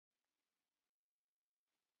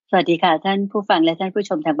สวัสดีค่ะท่านผู้ฟังและท่านผู้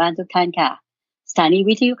ชมทางบ้านทุกท่านค่ะสถานี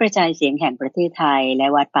วิทยุกระจายเสียงแห่งประเทศไทยและ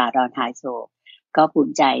วัดป่าดอนหายโศกก็ภู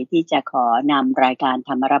มิใจที่จะขอนำรายการธ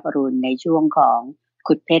รรมรับอรุณในช่วงของ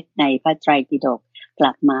ขุดเพชรในพระไตรปิฎกก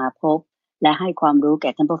ลับมาพบและให้ความรู้แ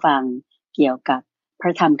ก่ท่านผู้ฟังเกี่ยวกับพร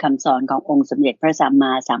ะธรรมคำสอนขององค์สมเด็จพระสัมม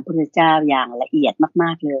าสัมพุทธเจ้าอย่างละเอียดม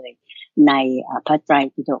ากๆเลยในพระไตร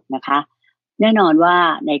ปิฎกนะคะแน่นอนว่า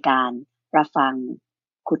ในการรับฟัง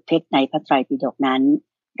ขุดเพชรในพระไตรปิฎกนั้น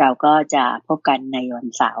เราก็จะพบกันในวัน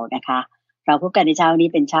เสาร์นะคะเราพบกันในเช้านี้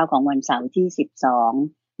เป็นเช้าของวันเสาร์ที่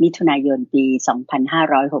12มิถุนายนปี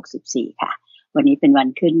2564ค่ะวันนี้เป็นวัน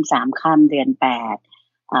ขึ้น3ค่ำเดือน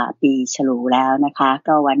8ปีฉลูแล้วนะคะ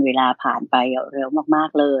ก็วันเวลาผ่านไปเร็วมาก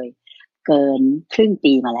ๆเลยเกินครึ่ง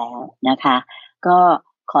ปีมาแล้วนะคะก็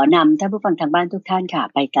ขอนำท่านผู้ฟังทางบ้านทุกท่านค่ะ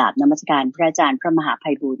ไปกราบนมัสการพระอาจารย์พระมหาไพ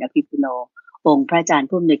บูลย์อภิปุโนองค์พระอาจารย์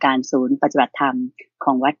ผู้อำนวยการศูนย์ปฏิบัติธรรมข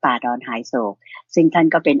องวัดป่าดอนหายโศกซึ่งท่าน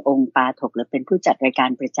ก็เป็นองค์ปาฐกหรือเป็นผู้จัดรายการ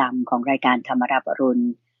ประจำของรายการธรรมรับอรุณ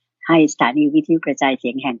ให้สถานีวิทยุกระจายเสี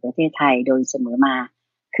ยงแห่งประเทศไทยโดยเสมอมา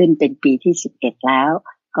ขึ้นเป็นปีที่11แล้ว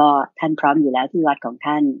ก็ท่านพร้อมอยู่แล้วที่วัดของ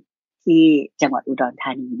ท่านที่จังหวัดอุดรธ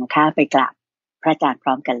านีนะคะไปกราบพระอาจารย์พ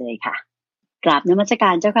ร้อมกันเลยค่ะกราบนมัสกา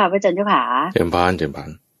รเจ้าค่ะพระอาจารย์เจ้าค่ะเจิมพรเจิมพร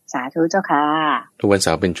สาธุเจ้าค่ะทุกวันเส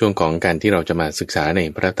าร์เป็นช่วงของการที่เราจะมาศึกษาใน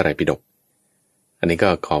พระไตรปิฎกอันนี้ก็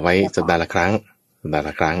ขอไว้สัปดาห์ละครั้ง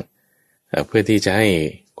เพื่อที่จะให้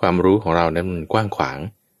ความรู้ของเรานั้นมันกว้างขวาง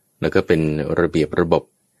แล้วก็เป็นระเบียบระบบ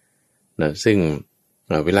นะซึ่ง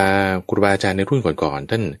เวลาครูบาอาจารย์ในรุ่นก่อน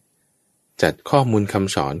ๆท่านจัดข้อมูลค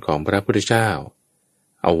ำสอนของพระพุทธเจ้า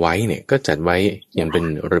เอาไว้เนี่ยก็จัดไว้อย่างเป็น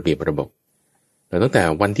ระเบียบระบบแต่ตั้งแต่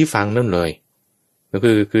วันที่ฟังนั่นเลยก็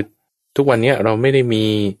คือทุกวันนี้เราไม่ได้มี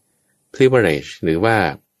privilege หรือว่า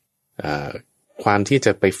ความที่จ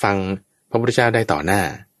ะไปฟังพระพุทธเจ้าได้ต่อหน้า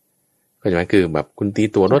ก็จะหมายคือแบบคุณตี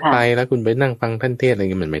ตั๋วรถไปแล้วคุณไปนั่งฟังท่านเทศอะไรเ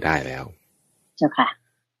งี้ยมันไม่ได้แล้วเจ้าค่ะ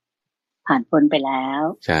ผ่านพ้นไปแล้ว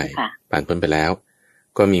ใช่ผ่านพ้นไปแล้ว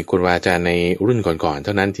ก็มีครูบาอาจารย์ในรุ่นก่อนๆเ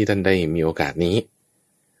ท่านั้นที่ท่านได้มีโอกาสนี้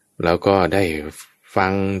แล้วก็ได้ฟั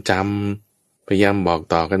งจำพยายามบอก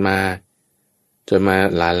ต่อกันมาจนมา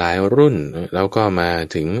หลายๆรุ่นแล้วก็มา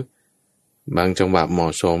ถึงบางจังหวะเหมา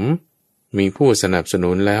ะสมมีผู้สนับสนุ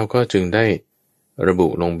นแล้วก็จึงได้ระบุ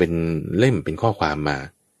ลงเป็นเล่มเป็นข้อความมา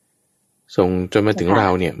ส่งจนมาถึงเรา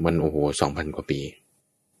เนี่ยมันโอ้โห 2,000 กว่าปี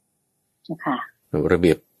ค่ะระเ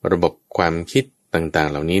บียบระบบความคิดต่างๆ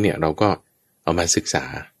เหล่านี้เนี่ยเราก็เอามาศึกษา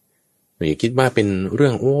อย่าคิดว่าเป็นเรื่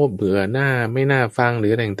องโอ้เบื่อหน้าไม่น่าฟังหรื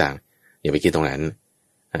ออะไรต่างๆอย่าไปคิดตรงนั้น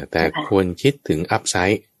แต่ควรคิดถึงอัพไซ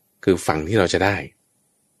ด์คือฝั่งที่เราจะได้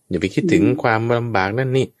อย่าไปคิดถึงความลำบากนั่น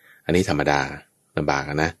นี่อันนี้ธรรมดาลำบาก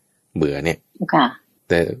นะเบื่อเนี่ย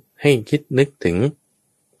แต่ให้คิดนึกถึง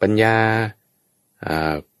ปัญญา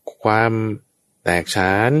ความแตกฉ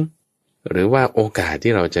านหรือว่าโอกาส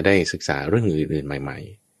ที่เราจะได้ศึกษาเรื่องอื่นๆใหม่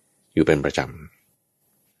ๆอยู่เป็นประจ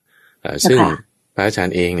ำซึ่งพระอาจาร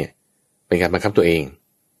ย์เองเนี่ยเป็นการบังคับตัวเอง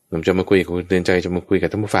ผมจะมาคุยกับคุณเตือนใจจะมาคุยกับ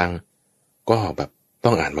ท่านผู้ฟังก็แบบต้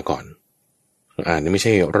องอ่านมาก่อนอ่านนี่ไม่ใ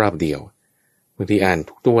ช่รอบเดียวบางทีอ่าน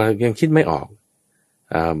ทุกตัวยังคิดไม่ออก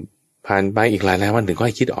ผ่านไปอีกหลายวันถึงค่อ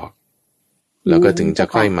ยคิดออกแล้วก็ถึงจะ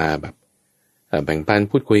ค่อยมาแบบแบ่งปัน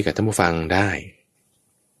พูดคุยกับท่านผู้ฟังได้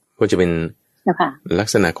ก็จะเป็นลัก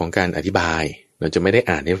ษณะของการอธิบายเราจะไม่ได้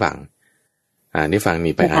อ่านให้ฟัง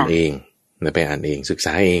นี่ไปอ่านเองไปอ่านเองศึกษ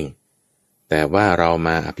าเองแต่ว่าเราม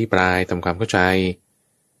าอภิปรายทำความเข้าใจ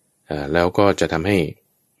แล้วก็จะทำให้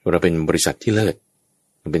เราเป็นบริษัทที่เลิศ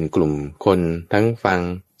เป็นกลุ่มคนทั้งฟัง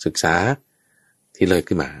ศึกษาที่เลิศ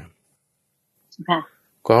ขึ้นมา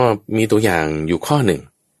ก็มีตัวอย่างอยู่ข้อหนึ่ง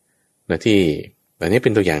นะที่อันนี้เป็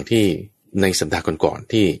นตัวอย่างที่ในสัปดาห์ก่อน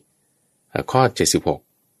ๆที่ข้อ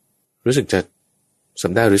76รู้สึกจะสั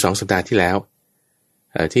ปดาห์หรือ2สัปดาห์ที่แล้ว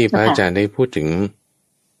ที่พระอาจารย์ได้พูดถึง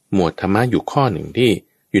หมวดธรรมะอยู่ข้อหนึ่งที่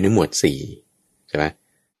อยู่ในหมวด4ใช่ไหม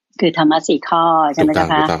คือธรรมะ4ข้อใช่ไหมคะ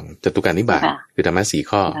ถูกต้องจตุการนิบาตคือธรรมะ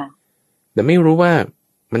4ข้อแต่ไม่รู้ว่า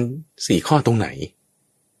มัน4ข้อตรงไหน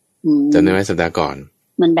จำได้ไหมสัปดาห์ก่อน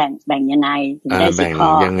มันแบ่งยังไงถึงได้4ข้อ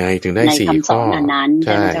ยังไงถึงได้4ข้อนั้นใ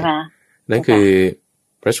ช่ไหมคะนั่นคือ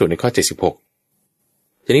พระสูตรในข้อ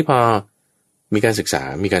76ทีนี้พอมีการศึกษา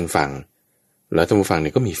มีการฟังแล้วท่านผู้ฟังเ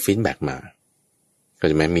นี่ยก็มีฟีดแบ็กมาก็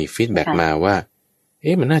จะมีฟีดแบ็กมาว่า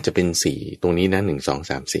มันน่าจะเป็น4ตรงนี้นะ1 2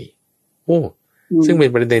 3 4โอ้ซึ่งเป็น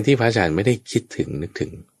ประเด็นที่พระอาจารย์ไม่ได้คิดถึงนึกถึ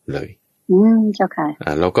งเลยเจ้าค่ะ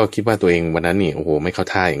แล้วก็คิดว่าตัวเองวันนั้นนี่โอ้โหไม่เข้า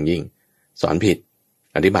ท่าอย่างยิ่งสอนผิด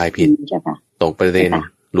อธิบายผิดตกประเด็น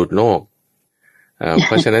หลุดโลกเ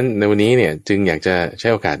พราะฉะนั้นในวันนี้เนี่ยจึงอยากจะใช้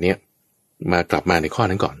โอกาสนี้มากลับมาในข้อ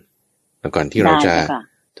นั้นก่อนแล้วก่อนที่เราจะ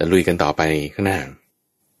ลุยกันต่อไปข้างหน้า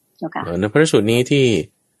ในพระสูตรนี้ที่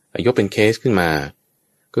ยกเป็นเคสขึ้นมา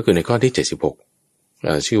ก็คือในข้อที่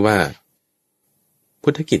76ชื่อว่าพุ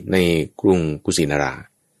ทธกิจในกรุงกุสินารา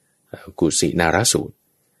กุสินาราสูตร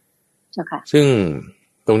ซึ่ง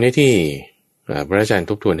ตรงนี้ที่พระอาจารย์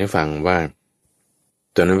ทบทวนให้ฟังว่า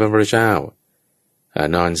ตอนนั้นพระพุทธเจ้า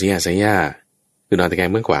นอนสีหสยาคือนอนตะแคง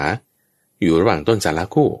เบื้องขวาอยู่ระหว่างต้นสารา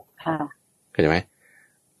คู่เข้าใจไหม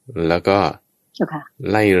แล้วก็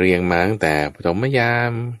ไล่เรียงมาตั้งแต่ปฐมยา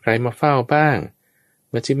มใครมาเฝ้าบ้าง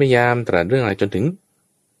มัชฌิมยามตรัสเรื่องอะไรจนถึง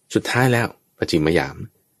สุดท้ายแล้วปัจฉิมยาม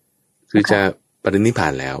คือจะปรินิพพา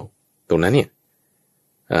นแล้วตรงนั้นเนี่ย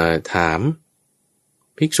ถาม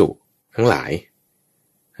ภิกษุทั้งหลาย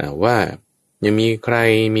ว่ายังมีใคร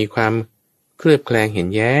มีความเคลือบแคลงเห็น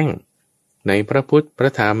แย้งในพระพุทธพร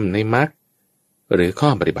ะธรรมในมรรคหรือข้อ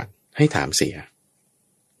ปฏิบัติให้ถามเสีย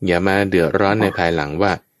อย่ามาเดือดร้อนในภายหลังว่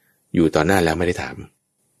าอยู่ต่อหน้าแล้วไม่ได้ถาม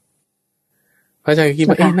พระอาจารย์คิด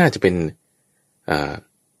ว่าน่าจะเป็น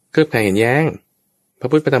เคลือบแคลงเห็นแย้งพระ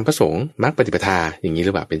พุทธพระธรรมพระสงฆ์มรรคปฏิปทาอย่างนี้ห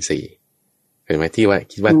รือเปล่าเป็นสี่เห็นไหมที่ว่า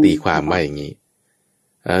คิดว่าตีความว่าอย่างนี้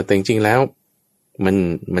แต่จริงๆแล้ว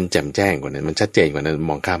มันแจ่มแจ้งกว่านั้นมันชัดเจนกว่านั้น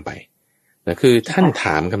มองข้ามไปนะคือท่านถ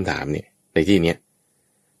ามคำถามเนี่ยในที่เนี้ย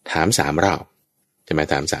ถาม3 รอบใช่ไหม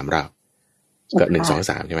ถาม3 รอบก็1 2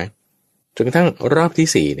 3ใช่ไหมจนกระทั่งรอบ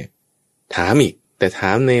ที่4เนี่ยถามอีกแต่ถ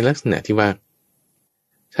ามในลักษณะที่ว่า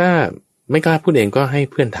ถ้าไม่กล้าพูดเองก็ให้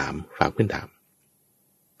เพื่อนถามฝากเพื่อนถาม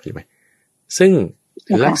ใช่ไหมซึ่ง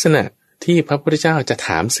ลักษณะที่พระพุทธเจ้าจะถ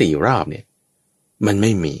าม4 รอบเนี่ยมันไ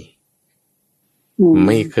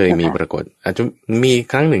ม่เคยมีปรากฏอาจจะมี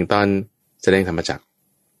ครั้งหนึ่งตอนแสดงธรรมจักร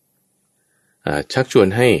ชักชวน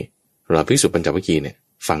ให้เราภิกษุปัญจวัคคีย์เนี่ย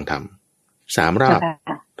ฟังธรรม3 รอบ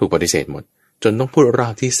ถูกปฏิเสธหมดจนต้องพูดรอ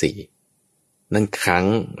บที่4นั่นครั้ง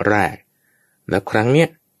แรกแล้วครั้งเนี้ย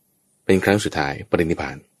เป็นครั้งสุดท้ายปรินิพพ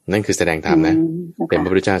านนั่นคือแสดงธรรมนะเป็นพร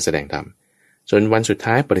ะพุทธเจ้าแสดงธรรมจนวันสุด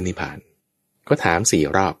ท้ายปรินิพพานก็ถาม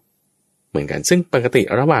4 รอบเหมือนกันซึ่งปกติ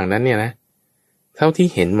ระหว่างนั้นเนี่ยนะเท่าที่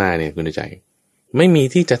เห็นมาเนี่ยคุณใจไม่มี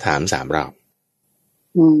ที่จะถาม3 รอบ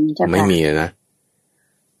ไม่มีเลยนะ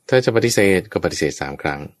ถ้าจะปฏิเสธก็ปฏิเสธ3 ค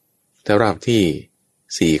รั้งถ้ารอบ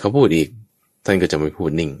ที่4เขาพูดอีกท่านก็จะไม่พู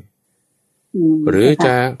ดนิ่งหรือจ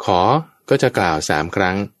ะขอก็จะกล่าว3 ค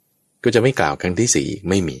รั้งก็จะไม่กล่าวครั้งที่4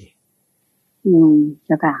ไม่มี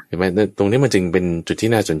เห็นไหมตรงนี้มันจึงเป็นจุดที่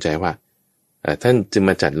น่าสนใจว่าท่านจึง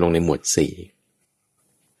มาจัดลงในหมวด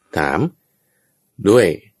4ถามด้วย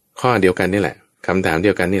ข้อเดียวกันนี่แหละคำถามเดี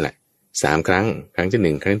ยวกันนี่แหละ3 ครั้งครั้ง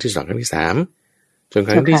ที่1ครั้งที่2ครั้งที่3จนค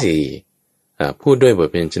รั้งที่4พูดด้วยบท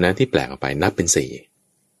พยัญชนะที่แปลกออกไปนับเป็น4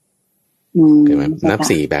เห็นไหมนับ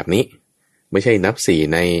4แบบนี้ไม่ใช่นับ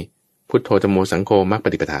4ในพุทโธธัมโมสังโฆมรรคป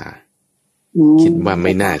ฏิปทาคิดว่าไ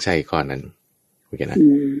ม่น่าใช่ข้อนั้นโอเคนะ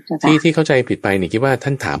ที่เข้าใจผิดไปนี่คิดว่าท่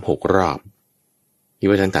านถาม6 รอบคิด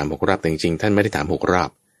ว่าท่านถาม6 รอบแต่จริงๆท่านไม่ได้ถาม6 รอบ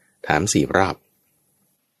ถาม4 รอบ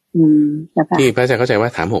ที่พระอาจารย์เข้าใจว่า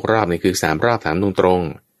ถาม6 รอบนี่คือ3 รอบถามตรง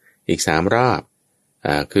ๆอีก3 รอบ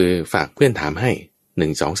คือฝากเพื่อนถามให้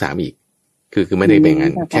1 2 3อีกคือไม่ได้แบ่งงา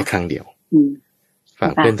นแค่ครั้งเดียวฝา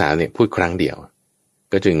กเพื่อนถามเนี่ยพูดครั้งเดียว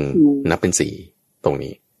ก็จึงนับเป็น4ตรง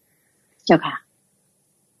นี้เจ้าค่ะ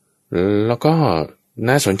แล้วก็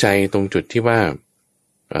น่าสนใจตรงจุดที่ว่า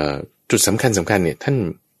จุดสำคัญเนี่ย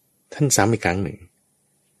ท่านซ้ำอีกครั้งหนึ่ง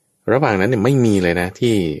ระหว่างนั้นเนี่ยไม่มีเลยนะ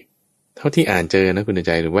ที่เท่าที่อ่านเจอนะคุณเดินใ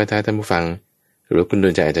จหรือว่าถ้าท่านผู้ฟังหรือคุณเดิ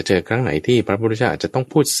นใจอาจจะเจอครั้งไหนที่พระพุทธเจ้าอาจจะต้อง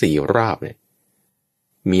พูด4 รอบเนี่ย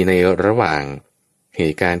มีในระหว่างเห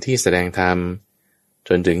ตุการณ์ที่แสดงธรรมจ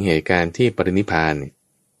นถึงเหตุการณ์ที่ปรินิพพาน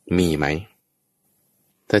มีไหม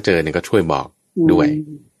ถ้าเจอเนี่ยก็ช่วยบอกด้วย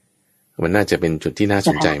มันน่าจะเป็นจุดที่น่าส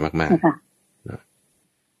นใจมาก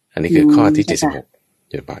ๆอันนี้คือข้อที่76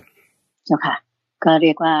เจริญพรเจ้าค่ะก็เรี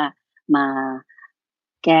ยกว่ามา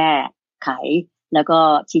แก้ไขแล้วก็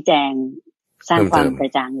ชี้แจงสร้างความกร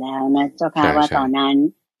ะจ่างแล้วนะเจ้าค่ะว่าตอนนั้น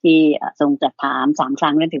ที่ทรงจัดถาม3 ค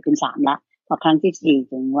รั้งนั้นถือเป็น3ละพอครั้งที่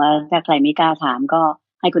4ถึงว่าถ้าใครไม่กล้าถามก็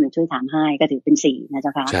ให้คนอื่นช่วยถามให้ก็ถือเป็น4นะเจ้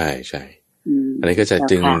าค่ะใช่อันนี้ก็จะ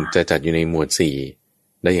จึงจะจัดอยู่ในหมวด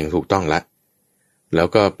4ได้อย่างถูกต้องละแล้ว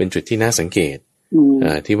ก็เป็นจุดที่น่าสังเกต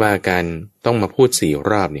ที่ว่าการต้องมาพูด4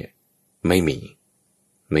 รอบเนี่ยไม่มี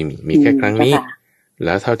แค่ครั้งนี้แ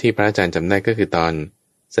ล้วเท่าที่พระอาจารย์จำได้ก็คือตอน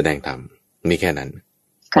แสดงธรรมมีแค่นั้น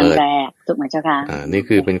ครั้งแรกถูกไหมเจ้าค่ะนี่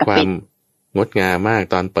คือเป็นความงดงามมาก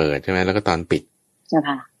ตอนเปิดใช่ไหมแล้วก็ตอนปิดเจ้า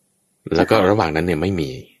ค่ะแล้วก็ระหว่างนั้นเนี่ยไม่มี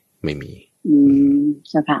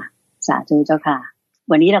เจ้าค่ะสาธุเจ้าค่ะ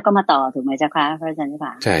วันนี้เราก็มาต่อถูกไหมเจ้าค่ะพระอาจารย์เจ้าค่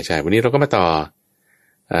ะใช่วันนี้เราก็มาต่อ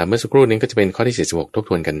เมื่อสักครู่นี้ก็จะเป็นข้อที่46ทบ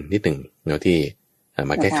ทวนกันนิดหนึ่งเนาะที่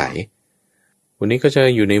มาแก้ไขวันนี้ก็จะ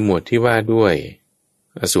อยู่ในหมวดที่ว่าด้วย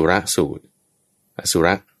อสุรสูตรอสุร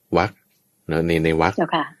วรรคเนาะในวรรค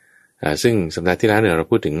ซึ่งสัปดาห์ที่แล้วเนี่ยเรา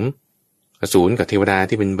พูดถึง อสูรกับเทวดา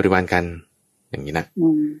ที่เป็นบริวารกันอย่างนี้นะ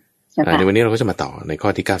ในวันนี้เราก็จะมาต่อในข้อ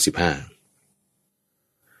ที่95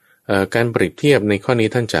การเปรียบเทียบในข้อนี้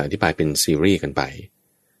ท่านจะอธิบายเป็นซีรีส์กันไป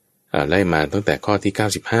ไล่มาตั้งแต่ข้อที่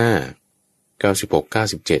95 96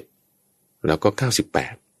 97แล้วก็98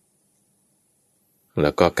แ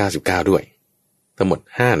ล้วก็99ด้วยทั้งหมด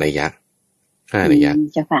5นัยยะ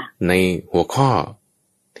ในหัวข้อ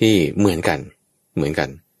ที่เหมือนกัน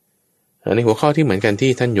ในหัวข้อที่เหมือนกัน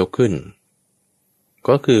ที่ท่านยกขึ้น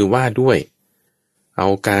ก็คือว่าด้วยเอา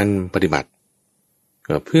การปฏิบัติ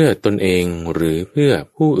เพื่อตนเองหรือเพื่อ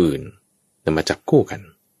ผู้อื่นมาจับคู่กัน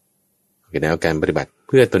เอาการปฏิบัติเ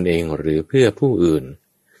พื่อตนเองหรือเพื่อผู้อื่น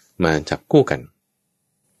มาจับคู่กัน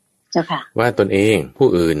เจ้าค่ะว่าตนเองผู้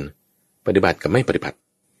อื่นปฏิบัติกับไม่ปฏิบัติ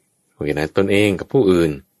โอเคนะตนเองกับผู้อื่น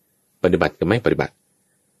ปฏิบัติกับไม่ปฏิบัติ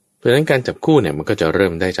เพราะฉะนั้นการจับคู่เนี่ยมันก็จะเริ่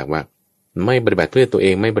มได้จากว่าไม่ปฏิบัติเพื่อตัวเอ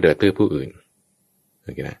งไม่ปฏิบัติเพื่อผู้อื่นโอ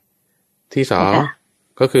เคนะที่สอง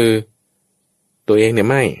ก็คือตัวเองเนี่ย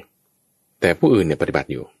ไม่แต่ผู้อื่นเนี่ยปฏิบัติ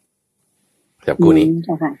อยู่จับคู่นี้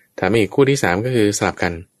ถ้ามีคู่ที่สามก็คือสลับกั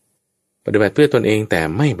นปฏิบัติเพื่อตนเองแต่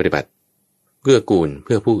ไม่ปฏิบัติเกื้อกูลเ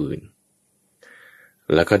พื่อผู้อื่น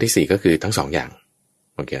แล้วก็ที่สี่ก็คือทั้งสองอย่าง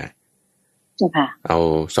โอเคนะเอา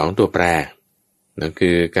สองตัวแปรนั่นคื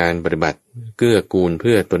อการปฏิบัติเกื้อกูลเ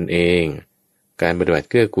พื่อตนเองการปฏิบัติ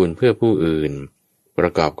เกื้อกูลเพื่อผู้อื่นปร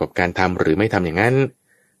ะกอบกับการทำหรือไม่ทำอย่างนั้น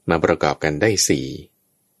มาประกอบกันได้สี่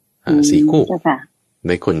คู่ใ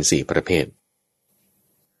นคน4ประเภท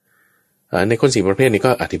ในคน4ประเภทนี้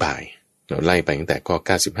ก็อธิบายเราไล่ไปตั้งแต่ข้อ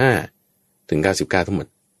95ถึง99ทั้งหมด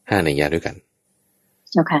5นัยยะด้วยกัน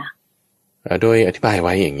เจ้าค่ะโดยอธิบายไ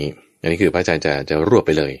ว้อย่างนี้อันนี้คือพระอาจารย์จะรวบไ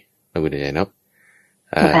ปเลยนะคุณใจเนาะ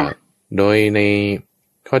โดยใน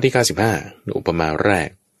ข้อที่95อุปมาแรก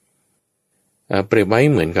เปรียบไว้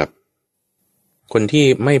เหมือนกับคนที่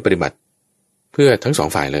ไม่ปฏิบัติเพื่อทั้งสอง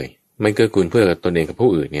ฝ่ายเลยไม่เกื้อกูลเพื่อตนเองกับผู้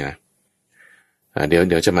อื่นเนี่ยนะเ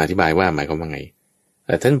ดี๋ยวจะมาอธิบายว่าหมายความว่าไง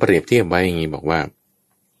ท่านเปรียบเทียบไว้อย่างนี้บอกว่า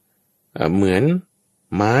เหมือน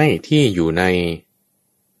ไม้ที่อยู่ใ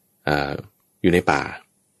นป่า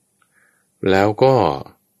แล้วก็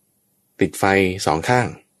ติดไฟสองข้าง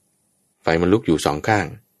ไฟมันลุกอยู่สองข้าง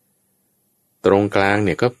ตรงกลางเ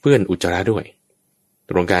นี่ยก็เปื้อนอุจจาระด้วย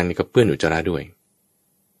ตรงกลางนี่ก็เปื้อนอุจจาระด้วย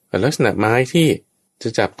ลักษณะไม้ที่จะ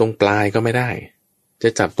จับตรงปลายก็ไม่ได้จะ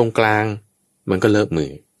จับตรงกลางมันก็เลอะมื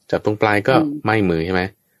อจับตรงปลายก็ไหม้มือใช่ไหม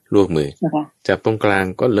ลวกมือจับตรงกลาง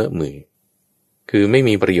ก็เลอะมือคือไม่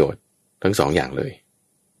มีประโยชน์ทั้งสองอย่างเลย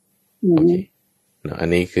โอเคอัน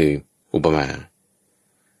นี้คืออุปมา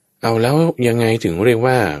เอาแล้วยังไงถึงเรียก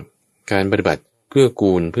ว่าการปฏิบัติเกื้อ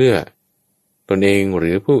กูลเพื่อตนเองห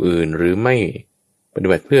รือผู้อื่นหรือไม่ปฏิ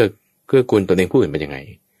บัติเพื่อเกื้อกูลตนเองผู้อื่นเป็นยังไง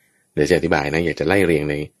เดี๋ยวจะอธิบายนะอยากจะไล่เรียง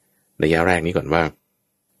ในระยะแรกนี้ก่อนว่า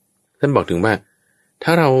ท่านบอกถึงว่าถ้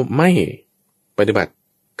าเราไม่ปฏิบัติ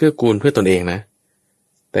เกื้อกูลเพื่อตนเองนะ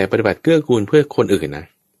แต่ปฏิบัติเกื้อกูลเพื่อคนอื่นนะ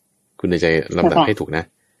คุณใจลำดับให้ถูกนะ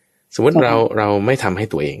สมมติเราไม่ทำให้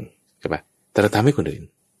ตัวเองใช่ปะแต่เราทำให้คนอื่น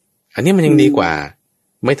อันนี้มันยังดีกว่า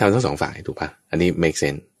ไม่ทำทั้งสองฝ่ายถูกปะอันนี้ make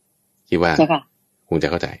sense คิดว่าคงจะ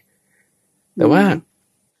เข้าใจแต่ว่า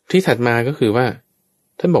ที่ถัดมาก็คือว่า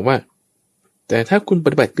ท่านบอกว่าแต่ถ้าคุณป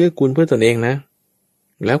ฏิบัติเกื้อกูลเพื่อตนเองนะ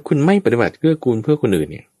แล้วคุณไม่ปฏิบัติเกื้อกูลเพื่อคนอื่น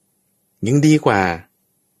เนี่ยยังดีกว่า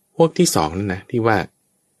พวกที่สองนั่นนะที่ว่า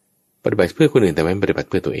ปฏิบัติเพื่อคนอื่นแต่ไม่ปฏิบัติ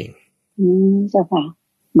เพื่อตัวเองเจ้าค่ะ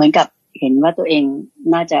เหมือนกับเห็นว่าตัวเอง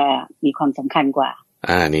น่าจะมีความสำคัญกว่า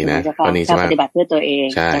นี่นะตอนนี้จะปฏิบัติเพื่อตัวเอง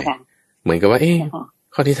ใช่เหมือนกับว่า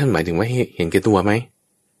ข้อที่ท่านหมายถึงว่าเห็นแก่ตัวไหม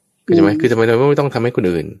ใช่ไหมคือทำไมเราไม่ต้องทำให้คน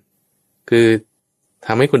อื่นคือท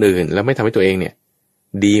ำให้คนอื่นแล้วไม่ทำให้ตัวเองเนี่ย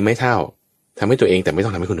ดีไม่เท่าทำให้ตัวเองแต่ไม่ต้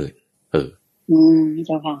องทำให้คนอื่นเ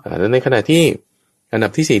จ้าค่ะแล้วในขณะที่อันดั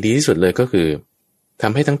บที่4ดีที่สุดเลยก็คือท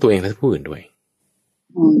ำให้ทั้งตัวเองและผู้อื่นด้วย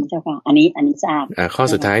เจ้าค่ะอันนี้ทราบข้อ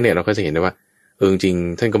สุดท้ายเนี่ยเราก็จะเห็นได้ว่าจริง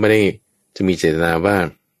ๆท่านก็ไม่ได้จะมีเจตนาว่า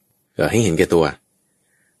ให้เห็นแก่ตัว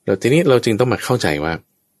แล้วทีนี้เราจึงต้องมาเข้าใจว่า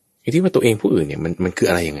ไอ้ที่ว่าตัวเองผู้อื่นเนี่ยมันคือ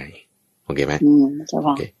อะไรยังไงโอเคไหมเจ้า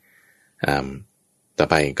ค่ะโอเคต่อ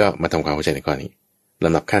ไปก็มาทำความเข้าใจในข้อนี้ล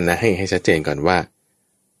ำดับขั้นนะให้ชัดเจนก่อนว่า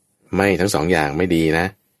ไม่ทั้งสองอย่างไม่ดีนะ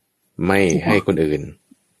ไม่ให้คนอื่น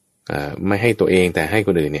ไม่ให้ตัวเองแต่ให้ค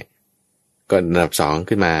นอื่นเนี่ยก็ลำดับ2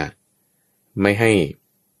ขึ้นมาไม่ให้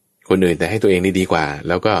คนอื่นแต่ให้ตัวเองนี่ดีกว่าแ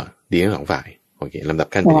ล้วก็ดีทั้งสองฝ่ายโอเคลำดับ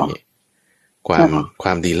ขั้นเป็นอย่างนี้คว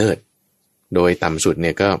ามดีเลิศโดยต่ำสุดเ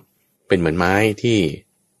นี่ยก็เป็นเหมือนไม้ที่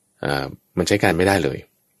มันใช้การไม่ได้เลย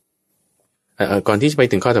ก่อนที่จะไป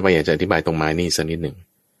ถึงข้อต่อไปอยากจะอธิบายตรงไม้นี่สักนิดหนึ่ง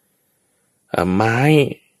ไม้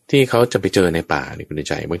ที่เขาจะไปเจอในป่าในคุณ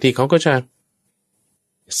ใจบางทีเขาก็จะ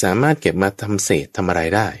สามารถเก็บมาทำเศษทำอะไร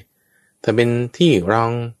ได้ถ้าเป็นที่ร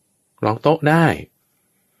องโต๊ะได้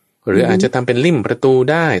หรืออาจจะทำเป็นลิ่มประตู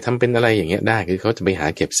ได้ทำเป็นอะไรอย่างเงี้ยได้คือเขาจะไปหา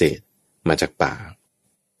เก็บเศษมาจากป่า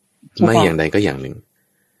ไม่อย่างใดก็อย่างหนึ่ง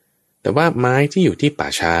แต่ว่าไม้ที่อยู่ที่ป่า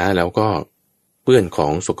ช้าแล้วก็เปื้อนขอ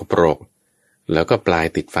งสกปรกแล้วก็ปลาย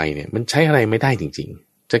ติดไฟเนี่ยมันใช้อะไรไม่ได้จริง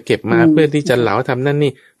ๆจะเก็บมาเพื่อที่จะเหลาทำนั่น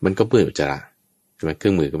นี่มันก็เปื้อนอุจจาระใช่ไหมเครื่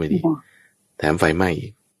องมือก็ไม่ดีแถมไฟไหม้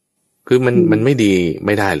คือมันไม่ดีไ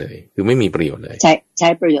ม่ได้เลยคือไม่มีประโยชน์เลยใช้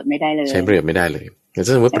ประโยชน์ไม่ได้เลยใช้ประโยชน์ไม่ได้เลย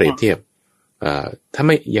ถ้าสมมติเปรียบเทียบถ้าไ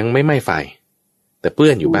ม่ยังไม่ไหม้ไฟแต่เปื้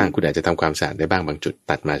อนอยู่บ้างคุณอาจจะทำความสะอาดได้บ้างบางจุด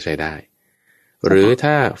ตัดมาใช้ได้หรือ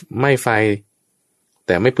ถ้าไหม้ไฟแ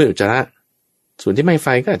ต่ไม่เปื้อนอุจจาระส่วนที่ไหม้ไฟ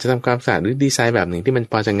ก็อาจจะทำความสะอาดหรือดีไซน์แบบหนึ่งที่มัน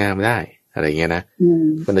พอจะงามได้อะไรเงี้ยนะ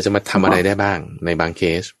มันจะมาทำอะไรได้บ้างในบางเค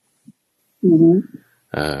ส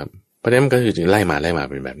เพราะฉะนั้นมันก็คือไล่มา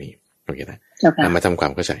เป็นแบบนี้โอเคนะมาทำควา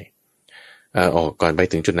มเข้าใจก่อนไป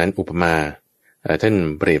ถึงจุดนั้นอุปมาท่าน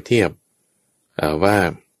เปรียบเทียบว่า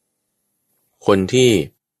คนที่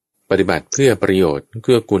ปฏิบัติเพื่อประโยชน์เ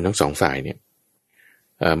กื้อกูลทั้งสองฝ่ายเนี่ย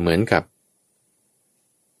เหมือนกับ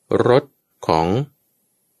รถของ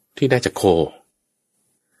ที่ได้จากโค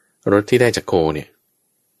รถที่ได้จากโคเนี่ย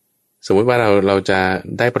สมมติว่าเราจะ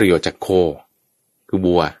ได้ประโยชน์จากโคคือ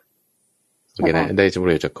บัวโอเคนะได้ปร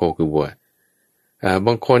ะโยชน์จากโคคือบัวบ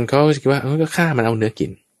างคนเขาคิดว่าก็ฆ่ามันเอาเนื้อกิ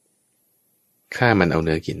นฆ่ามันเอาเ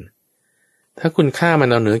นื้อกินถ้าคุณฆ่ามัน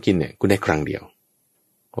เอาเนื้อกินเนี่ยคุณได้ครั้งเดียว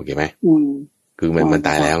โอเคไหมคือมันต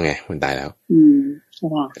ายแล้วไงมันตายแล้ว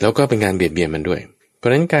แล้วก็เป็นการเบียดเบียนมันด้วยเพราะ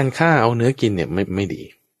ฉะนั้นการฆ่าเอาเนื้อกินเนี่ยไม่ดี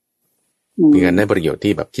เป็นการได้ประโยชน์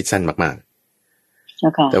ที่แบบคิดสั้นมาก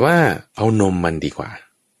ๆแต่ว่าเอานมมันดีกว่า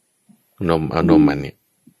เอานมมันเนี่ย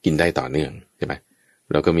กินได้ต่อเนื่องใช่ไหม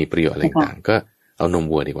แล้วก็มีประโยชน์อะไรต่างๆก็เอานม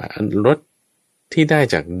วัวดีกว่ารสที่ได้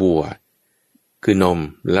จากบัวคือนม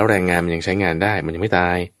แล้วแรงงานมันยังใช้งานได้มันยังไม่ตา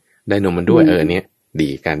ยได้นมมันด้วยเนี้ยดี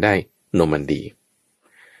การได้นมมันดี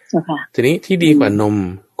ทีนี้ที่ดีกว่านม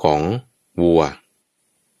ของวัว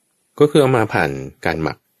ก็คือเอามาผ่านการห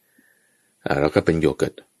มักแล้วก็เป็นโยเกิ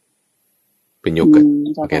ร์ต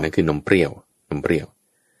โอเคนั่นคือนมเปรี้ยวนมเปรี้ย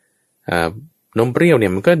เนี่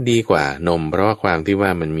ยมันก็ดีกว่านมเพราะว่าความที่ว่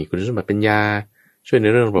ามันมีคุณสมบัติเป็นยาช่วยใน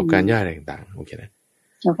เรื่องระบบการย่อยอะไรต่างๆโอเคนะ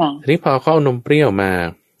ทีนี้พอเขาเอานมเปรี้ยวมา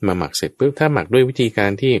หมักเสร็จปุ๊บถ้าหมักด้วยวิธีกา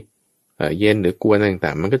รที่เย็นหรือกวนอะไรต่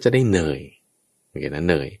างๆมันก็จะได้เนยโอเคนะ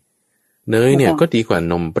เนยเนี่ยก็ดีกว่า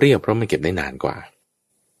นมเปรี้ยวเพราะมันเก็บได้นานกว่า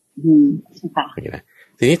โอเคนะ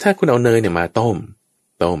ทีนี้ถ้าคุณเอาเนยเนี่ยมาต้ม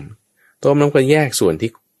แล้วก็แยกส่วน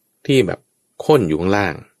ที่แบบข้นอยู่ข้างล่า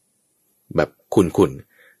งแบบขุ่น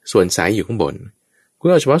ส่วนใสอยู่ข้างบนคุณ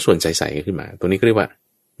เอาเฉพาะส่วนใสๆขึ้นมาตรงนี้ก็เรียกว่า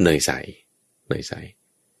เนยใสเ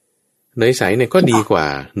นี่ยก็ดีกว่า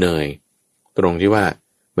เนยตรงที่ว่า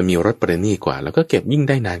มันมีรสประณีตกว่าแล้วก็เก็บยิ่ง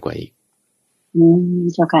ได้นานกว่าอีก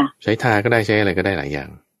เจ้าค่ะใช้ทาก็ได้ใช้อะไรก็ได้หลายอย่าง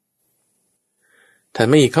ถัด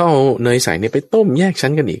มาอีกเขาเอาเนยใสเนี่ยไปต้มแยกชั้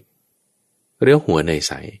นกันอีกเรียกหัวเนยใ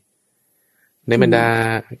สในบรรดา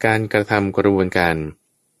การกระทำกระบวนการ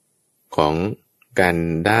ของการ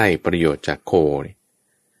ได้ประโยชน์จากโคเนี่ย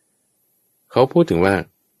เขาพูดถึงว่า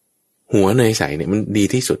หัวเนยใสเนี่ยมันดี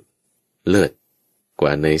ที่สุดเลิศกว่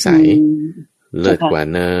าเนยใสเลิศกว่า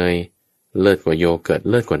เนยเลิศกว่าโยเกิร์ต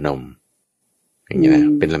เลิศกว่านมอย่างนี้นะ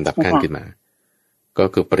เป็นลำดับขั้นขึ้นมาก็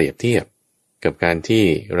คือเปรียบเทียบกับการที่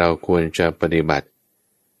เราควรจะปฏิบัติ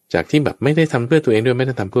จากที่แบบไม่ได้ทำเพื่อตัวเองด้วยไม่ไ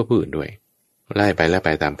ด้ทำเพื่อผู้อื่นด้วยไล่ไป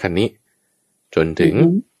ตามขั้นนี้จนถึง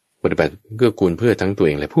ปฏิบัติเกื้อกูลเพื่อทั้งตัวเ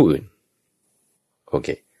องและผู้อื่นโอเค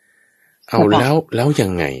เอาแล้วยั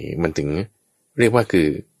งไงมันถึงเรียกว่าคื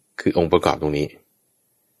อองค์ประกอบตรงนี้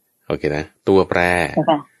โอเคนะตัวแปร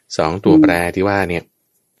2ตัวแปรที่ว่าเนี่ย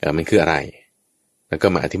มันคืออะไรแล้วก็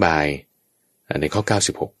มาอธิบายในข้อ96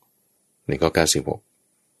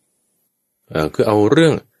คือเอาเรื่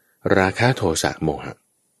องราคะโทสะโมหะ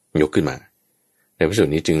ยกขึ้นมาในพระสูต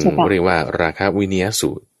รนี้จึงเรียกว่าราคะวินิย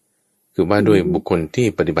สูตรคือว่าด้วยบุคคลที่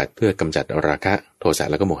ปฏิบัติเพื่อกำจัดราคะโทสะ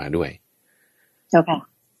แล้วก็โมหะด้วย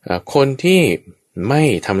คนที่ไม่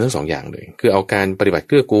ทำทั้งสองอย่างเลยคือเอาการปฏิบัติเ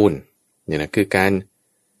กื้อกูลเนี่ยนะคือการ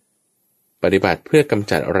ปฏิบัติเพื่อก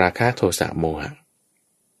ำจัดราคะโทสะโมหะ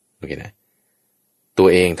โอเคนะตัว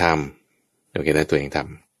เองทำโอเคนะตัวเองท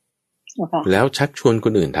ำแล้วชักชวนค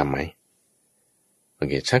นอื่นทำไหมโอ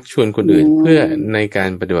เคชักชวนคนอื่นเพื่อในการ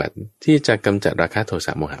ปฏิบัติที่จะกำจัดราคะโทส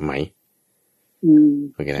ะโมหะไหม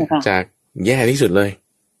โอเคนะจากแย่ที่สุดเลย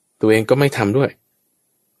ตัวเองก็ไม่ทำด้วย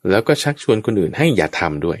แล้วก็ชักชวนคนอื่นให้อย่าท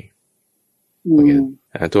ำด้วยโอเค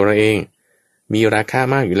ตัวเราเองมีราคา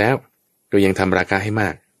มากอยู่แล้วเรายังทำราคาให้มา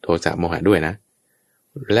กโทสะโมหะด้วยนะ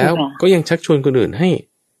แล้วก็ยังชักชวนคนอื่นให้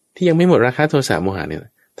ที่ยังไม่หมดราคาโทสะโมหะเนี่ย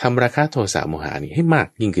ทำราคาโทสะโมหะนี่ให้มาก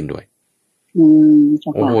ยิ่งขึ้นด้วย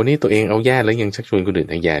โอ้โหนี่ตัวเองเอาแย่แล้วยังชักชวนคนอื่น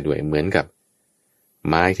ให้แย่ด้วยเหมือนกับ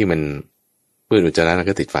ไม้ที่มัน ปืนอุจจาระแล้ว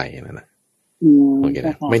ก็ติดไฟนั่นนะโอเคน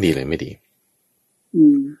ะไม่ดีเลยไม่ดี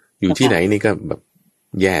อยู่ที่ไหนนี่ก็แบบ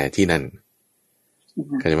แย่ที่นั่น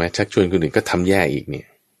เข้าใจไหมชักชวนคนอื่นก็ทำแย่อีกเนี่ย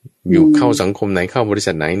อยู่เข้าสังคมไหนเข้าบริ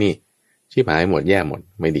ษัทไหนนี่ชิบหายหมดแย่หมด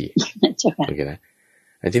ไม่ดีโอเคนะ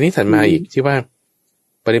ทีนี้ถัดมาอีกที่ว่า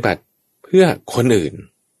ปฏิบัติเพื่อคนอื่น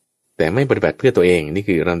แต่ไม่ปฏิบัติเพื่อตัวเองนี่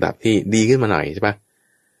คือระดับที่ดีขึ้นมาหน่อยใช่ปะ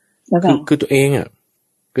คือตัวเองอ่ะ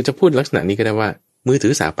ก็จะพูดลักษณะนี้ก็ได้ว่ามือถื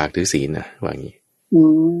อสาปากถือศีลนะว่างี้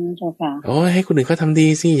เจ้าค่ะโอ้ยให้คนอื่นเขาทำดี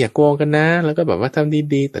สิอย่าโกงกันนะแล้วก็แบบว่าท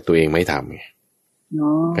ำดีๆแต่ตัวเองไม่ทำไง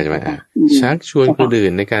เข้าใจไหมชักชวนคนอื่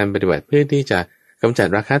นในการปฏิบัติเพื่อที่จะกำจัด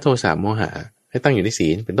ราคะโทสะโมหะให้ตั้งอยู่ในศี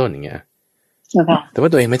ลเป็นต้นอย่างเงี้ยแต่ว่า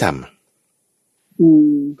ตัวเองไม่ท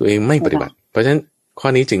ำตัวเองไม่ปฏิบัติเพราะฉะนั้นข้อ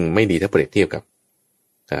นี้จึงไม่ดีถ้าเปรียบเทียบกับ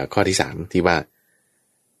ข้อที่สามที่ว่า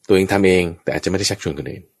ตัวเองทำเองแต่อาจจะไม่ได้ชักชวนคน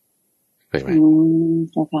อื่นเข้าใจไหม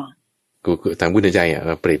กูทางพุทธใจอ่ะ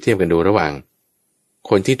เปรียบเทียบกันดูระหว่าง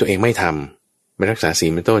คนที่ตัวเองไม่ทำไม่รักษาศี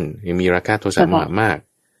ลเป็นต้นยังมีราคะโทสะโมหะมาก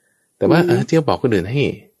แต่ว่าเที่ยวบอกคนอื่นให้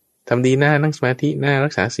ทำดีหน้านั่งสมาธิหน้ารั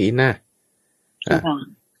กษาศีลหน้า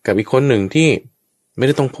กับอีกคนหนึ่งที่ไม่ไ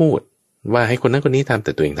ด้ต้องพูดว่าให้คนนั้นคนนี้ทำแ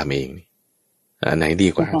ต่ตัวเองทำเองอันไหนดี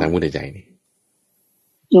กว่าทางพุทธใจนี่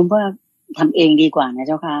โยมว่าทำเองดีกว่านะเ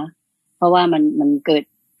จ้าค่ะเพราะว่ามันเ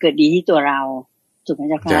กิดดีที่ตัวเราถูกไหม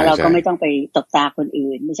เจ้าค่ะเราก็ไม่ต้องไปตบตาคน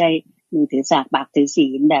อื่นไม่ใช่มือถือสากปากถือศี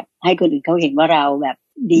ลแบบให้คนอื่นเขาเห็นว่าเราแบบ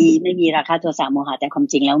ดีไม่มีราคะโทสะโมหะแต่ความ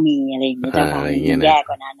จริงแล้วมีอะไรอย่างเงี้ยเจ้าค่ะแย่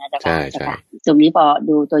กว่านั้นนะเจ้าค่ะตรงนี้พอ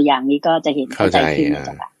ดูตัวอย่างนี้ก็จะเห็นเข้าใจขึ้น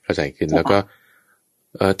เข้าใจขึ้นแล้วก็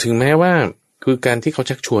ถึงแม้ว่าคือการที่เขา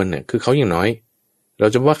ชักชวนเนี่ยคือเขาอย่างน้อยเรา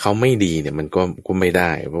จะว่าเขาไม่ดีเนี่ยมันก็ไม่ไ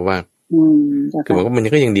ด้เพราะว่าคือมัน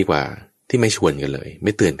ก็ยังดีกว่าที่ไม่ชวนกันเลยไ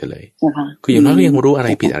ม่เตือนกันเลยคืออย่างน้อยก็ยังรู้อะไร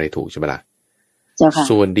ผิดอะไรถูกใช่ไหมล่ะ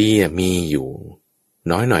ส่วนดีมีอยู่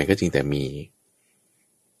น้อยหน่อยก็จริงแต่มี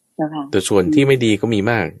แต่ส่วนที่ไม่ดีก็มี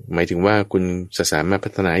มากหมายถึงว่าคุณสามารถพั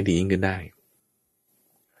ฒนาให้ดียิ่งขึ้นได้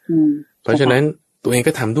เพราะฉะนั้นตัวเอง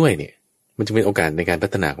ก็ทำด้วยเนี่ยมันจะเป็นโอกาสในการพั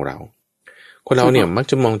ฒนาของเราคนเราเนี่ยมัก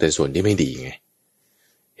จะมองแต่ส่วนที่ไม่ดีไง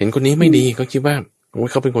เห็นคนนี้ไม่ดีก็คิดว่า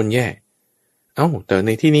เขาเป็นคนแย่แต่ใ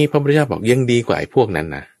นที่นี้พระพุทธเจ้าบอกยังดีกว่าไอ้พวกนั้น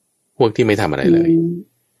นะพวกที่ไม่ทำอะไรเลย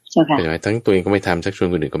เจ้าค่ะทั้งตัวเองก็ไม่ทำชักชวน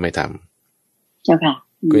คนอื่นก็ไม่ทำเจ้าค่ะ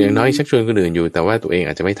ก็อย่างน้อยชักชวนคนอื่นอยู่แต่ว่าตัวเอง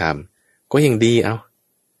อาจจะไม่ทำก็ยังดี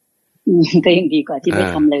ก็ยังดีกว่าที่ไม่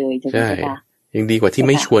ทำเลยเจ้าค่ะยังดีกว่าที่ไ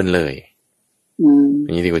ม่ชวนเลย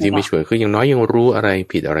ยังดีกว่าที่ไม่ชวนคืออย่างน้อยยังรู้อะไร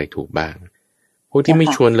ผิดอะไรถูกบ้างพวกที่ไม่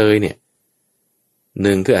ชวนเลยเนี่ยห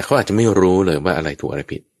นึ่งคือเขาอาจจะไม่รู้เลยว่าอะไรถูกอะไร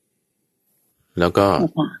ผิดแล้วก็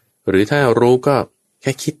หรือถ้ารู้ก็แ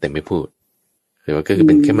ค่คิดแต่ไม่พูดหรือว่าก็คือเ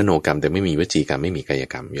ป็นแค่มโนกรรมแต่ไม่มีวจีกรรมไม่มีกาย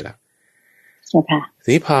กรรมอยู่แล้วที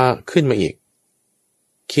นี้พอขึ้นมาอีก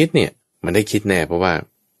คิดเนี่ยมันได้คิดแน่เพราะว่า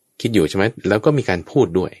คิดอยู่ใช่ไหมแล้วก็มีการพูด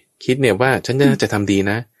ด้วยคิดเนี่ยว่าฉันจะทำดี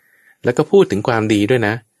นะแล้วก็พูดถึงความดีด้วยน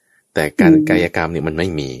ะแต่การกายกรรมเนี่ยมันไม่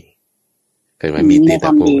มีเคยไหมมีแต่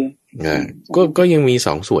พูดก็ยังมีส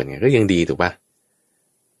องส่วนไงก็ยังดีถูกปะ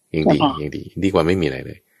ยังดีกว่าไม่มีอะไรเ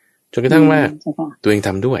ลยจนกระทั่งว่าตัวเองท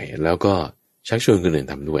ำด้วยแล้วก็ชักชวนคนอื่น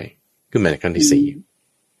ทำด้วยขึ้นมาในขั้นที่สี่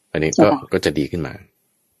อันนี้ก็จะดีขึ้นมา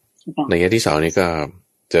ในระยะที่สองนี้ก็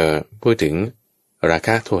จะพูดถึงราค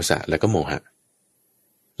ะโทสะแล้วก็โมหะ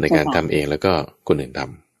ในการทำเองแล้วก็คนอื่นท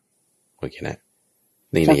ำโอเคนะ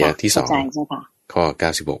ในระยะที่สองข้อ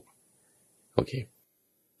96โอเค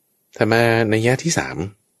ถ้ามาในระยะที่สาม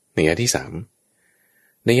เ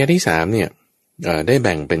นี่ยได้แ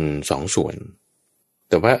บ่งเป็นสองส่วน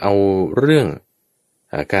แต่ว่าเอาเรื่อง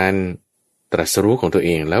การตรัสรู้ของตัวเอ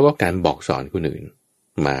งแล้วก็การบอกสอนคนอื่น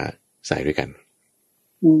มาใส่ด้วยกัน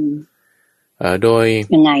โดย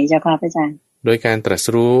ยังไงเจ้าค่ะอาจารย์โดยการตรัส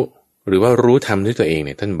รู้หรือว่ารู้ธรรมด้วยตัวเองเ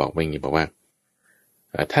นี่ยท่านบอกไว้อย่างนี้บอกว่า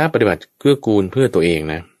ถ้าปฏิบัติเกื้อกูลเพื่อตัวเอง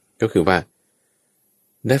นะก็คือว่า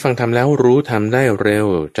ได้ฟังธรรมแล้วรู้ธรรมได้เร็ว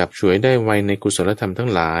จับฉวยได้ไวในกุศลธรรมทั้ง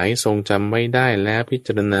หลายทรงจำไว้ได้แล้วพิจ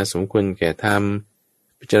ารณาสมควรแก่ธรรม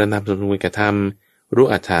พิจารณาสมควรแก่ธรรมรู้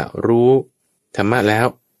อรรถะรู้ธรรมะแล้ว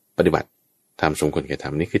ปฏิบัติทำสมควรแก่ธร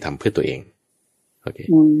รมนี่คือทำเพื่อตัวเองโอเค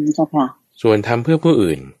เจ้าค่ะส่วนทำเพื่อผู้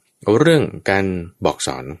อื่นเอาเรื่องการบอกส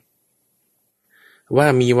อนว่า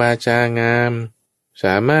มีวาจางามส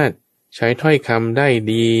ามารถใช้ถ้อยคำได้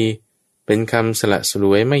ดีเป็นคำสละสล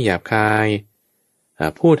วยไม่หยาบคาย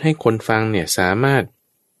พูดให้คนฟังเนี่ยสามารถ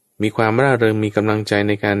มีความร่าเริงมีกำลังใจใ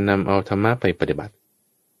นการนำเอาธรรมะไปปฏิบัติ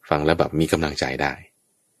ฟังแล้วแบบมีกำลังใจได้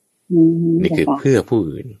นี่คือเพื่อผู้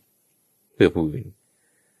อื่น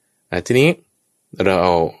ทีนี้เราเอ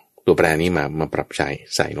าตัวแปรนี้มาปรับใช้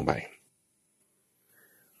ใส่ลงไป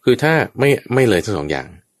คือถ้าไม่เลยทั้งสองอย่าง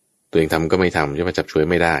ตัวเองทำก็ไม่ทำจะมาจับช่วย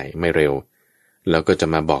ไม่ได้ไม่เร็วแล้วก็จะ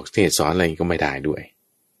มาบอกเทศสอนอะไรก็ไม่ได้ด้วย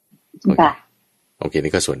โอเค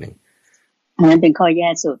นี่ก็ส่วนหนึ่งอันนั้นเป็นข้อแย่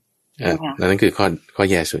สุดนั่นคือข้อ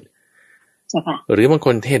แย่สุดหรือบางค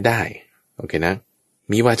นเทศได้โอเคนะ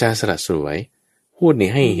มีวาจาสละสวยพูดนี่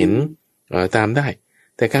ให้เห็นตามได้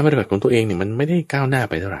แต่การปฏิบัติของตัวเองเนี่ยมันไม่ได้ก้าวหน้า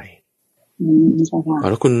ไปเท่าไหร่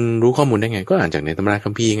แล้วคุณรู้ข้อมูลได้ไงก็อ่านจากในตำราคั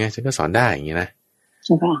มภีร์ไงฉันก็สอนได้อย่างนี้นะ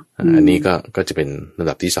อันนี้ก็จะเป็นระ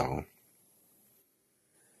ดับที่สอง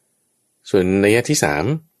ส่วนระยะที่สาม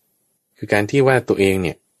คือการที่ว่าตัวเองเ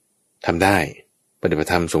นี่ยทำได้ปฏิบัติ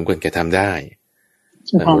ธรรมสมควรแก่ทำได้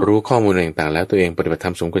รู้ข้อมูลต่างๆแล้วตัวเองปฏิบัติธร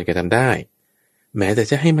รมสมควรแก่ทำได้แม้แต่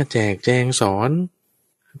จะให้มาแจกแจงสอน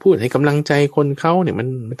พูดให้กำลังใจคนเขาเนี่ยมัน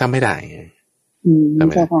ไม่ทำไม่ได้ทำไ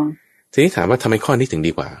ม่ได้ทีนี้ถามว่าทำไมข้อนี้ถึง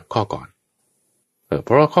ดีกว่าข้อก่อนเพ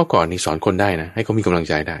ราะว่าข้อก่อนนี่สอนคนได้นะให้เขามีกำลัง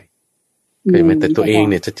ใจได้แต่ตัวเอง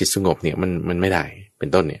เนี่ยจะจิตสงบเนี่ยมันไม่ได้เป็น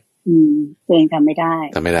ต้นเนี่ยตัวเองทำไม่ได้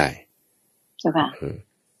ใช่ค่ะ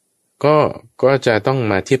ก็จะต้อง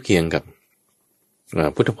มาเทียบเคียงกับ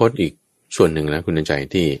พุทธพจน์อีกส่วนหนึ่งนะคุณใจ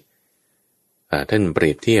ที่ท่านเป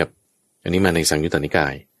รียบเทียบอันนี้มาในสังยุตตนิกา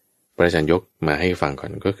ยพระอาจารย์ยกมาให้ฟังก่อน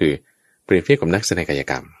ก็คือเปรียบเทียบกับนักแสดงกาย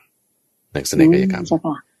กรรม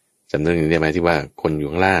จำเรื่องนี้ได้ไหมที่ว่าคนอยู่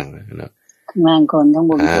ข้างล่างเนาะข้างล่างคนข้าง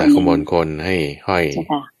บนคนข้างบนคนให้ห้อย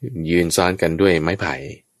ยืนซ้อนกันด้วยไม้ไผ่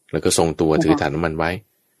แล้วก็ทรงตัวถือฐานน้ำมันไว้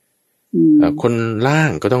คนล่า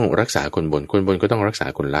งก็ต้องรักษาคนบนคนบนก็ต้องรักษา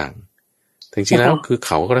คนล่างจริงๆแล้วคือเ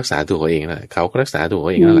ขาก็รักษาตัวเขาเองแหละเขาก็รักษาตัวเข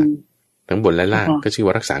าเองนั่นแหละทั้งบนและล่างก็ชื่อ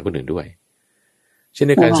ว่ารักษาคนอื่นด้วยเช่น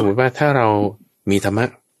ในการสมมติว่าถ้าเรามีธรรมะ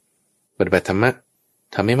ปฏิบัติธรรมะ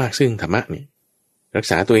ทำให้มากซึ่งธรรมะเนี่ยรัก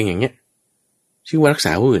ษาตัวเองอย่างเนี้ยชื่อว่ารักษ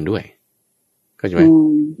าผู้อื่นด้วยเข้าใจไหม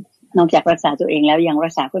นอกจากรักษาตัวเองแล้วยังรั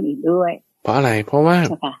กษาคนอื่นด้วยเพราะอะไรเพราะว่า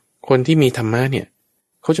คนที่มีธรรมะเนี่ย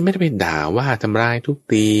เขาจะไม่ได้ไปด่าว่าทำร้ายทุบ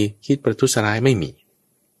ตีคิดประทุษร้ายไม่มี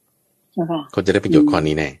เขาจะได้ประโยชน์ข้อ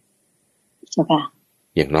นี้แน่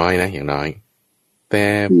อย่างน้อยนะอย่างน้อยแต่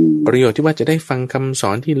ประโยชน์ที่ว่าจะได้ฟังคำส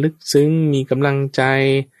อนที่ลึกซึ้งมีกำลังใจ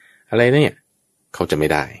อะไรเนี่ยเขาจะไม่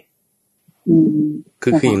ได้คื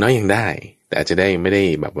ออย่างน้อยยังได้แต่อาจจะได้ไม่ได้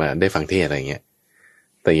แบบว่าได้ฟังเทศอะไรเงี้ย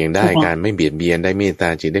แต่ยังได้การไม่เบียดเบียนได้เมตตา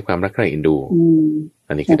จิตได้ความรักใคร่เอ็นดู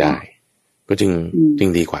อันนี้คือได้ก็จึง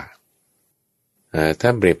ดีกว่าถ้า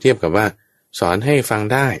เปรียบเทียบกับว่าสอนให้ฟัง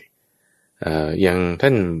ได้อย่างท่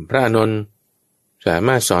านพระอานนท์สาม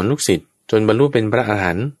ารถสอนลูกศิษย์จนบรรลุเป็นพระอร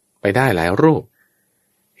หันต์ไปได้หลายรูป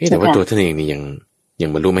แต่ว่าตัวท่านเองนี่ยัง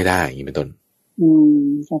บรรลุไม่ได้อย่างเป็นต้น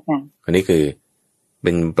อันนี้คือเ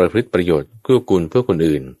ป็นประพฤติประโยชน์เกื้อกูลเพื่อคน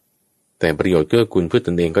อื่นแต่ประโยชน์เกื้อกูลเพื่อต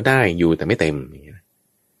นเองก็ได้อยู่แต่ไม่เต็มอย่างนี้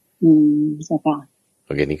โอ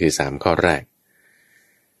เคนี่คือ3ข้อแรก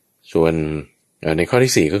ส่วนในข้อ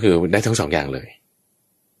ที่4ก็คือได้ทั้ง2อย่างเลย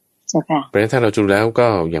เพราะฉะนั้นถ้าเราดูแล้วก็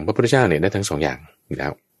อย่างพระพุทธเจ้าเนี่ยได้ทั้ง2อย่างอยู่แล้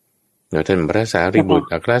วท่านพระสารีบุตร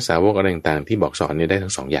อัครสาวกอะไรต่างๆที่บอกสอนเนี่ยได้ทั้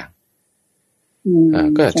ง2อย่าง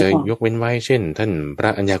ก็อาจจะยกเว้นไว้เช่นท่านพระ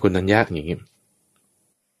อัญญากุณัญญะอย่างนี้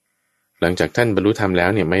หลังจากท่านบรรลุธรรมแล้ว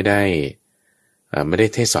เนี่ยไม่ได้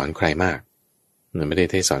เทศสอนใครมากไม่ได้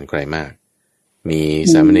เทศสอนใครมากมี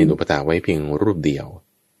สามเณรอุปถากไว้เพียงรูปเดียว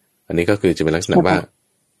อันนี้ก็คือจะเป็นลักษณะว่า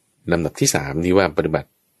ลำดับที่3ที่ว่าปฏิบัติ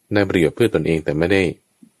ได้ประโยชน์เพื่อตนเองแต่ไม่ได้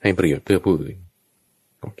ให้ประโยชน์เพื่อผู้อื่น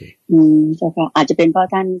โอเคเจ้าค่ะอาจจะเป็นเพราะ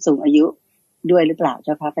ท่านสูงอายุด้วยหรือเปล่าเ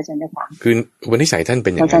จ้าค่ะพระอาจารย์ค่ะคืออุปนิสัยท่านเป็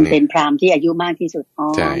นอย่างนั้นท่านเป็นพราหมณ์ที่อายุมากที่สุด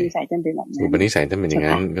นิสัยท่านเป็นแบบนั้นอุปนิสัยท่านเป็นอย่าง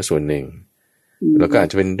นั้นก็ส่วนหนึ่งแล้วก็อาจ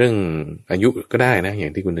จะเป็นเรื่องอายุก็ได้นะอย่า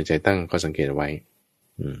งที่คุณใจตั้งข้อสังเกตเอาไว้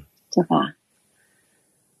เจ้าค่ะ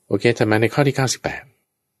โอเคถัดมาในข้อที่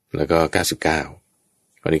98แล้วก็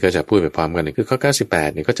99วันนี้ก็จะพูดไปพร้อมกันเลยคือข้อ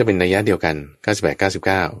98เนี่ยก็จะเป็นนัยยะเดียวกัน98 99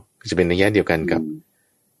ก็จะเป็นนัยยะเดียวกันกับ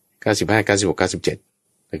95 96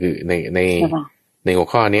 97ก็คือในหัว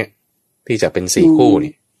ข้อนี้ที่จะเป็น4คู่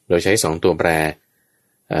นี่โดยใช้2ตัวแปร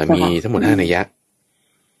มีทั้งหมด5นัยยะ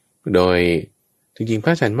โดยจริงๆพร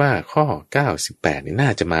ะอาจารย์ว่าข้อ98นี่น่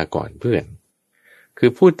าจะมาก่อนเพื่อนคือ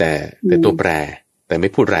พูดแต่ตัวแปรแต่ไม่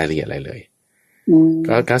พูดรายละเอียดอะไรเลย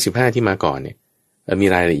ก็95ที่มาก่อนเนี่ยมี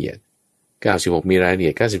รายละเอียด96มีรายละเอี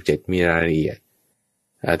ยด97มีรายละเอียด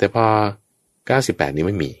แต่พอ98นี้ไ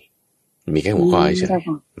ม่มีแค่หัวข้อเฉย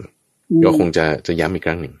ก็คงจะย้ำอีกค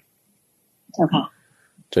รั้งหนึ่ง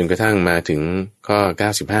จนกระทั่งมาถึงข้อ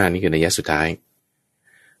95นี่คือนัยยะสุดท้าย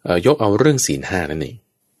ยกเอาเรื่องศีล5นั่นเอง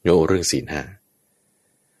ยกเอาเรื่องศีล5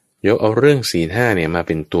ยกเอาเรื่องศีล5เนี่ยมาเ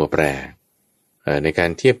ป็นตัวแปรในการ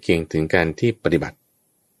เทียบเคียงถึงการที่ปฏิบัติ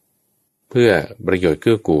เพื่อประโยชน์เ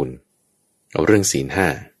กื้อกูลเอาเรื่องศีล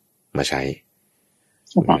5มาใช้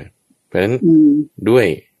เพราะฉะนั้นด้วย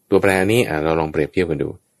ตัวแปรนี้เราลองเปรียบเทียบกันดู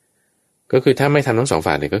ก็คือถ้าไม่ทำทั้ง2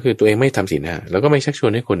ฝ่ายเลยก็คือตัวเองไม่ทำศีล5แล้วก็ไม่ชักชว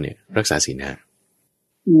นให้คนเนี่ยรักษาศีล5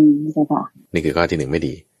นี่คือข้อที่1ไม่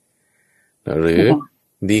ดีหรือ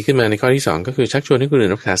ดีขึ้นมาในข้อที่สองก็คือชักชวนให้คนอื่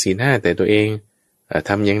นรักษาศีลห้าแต่ตัวเองท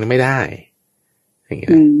ำยังไม่ได้อย่างเงี้ย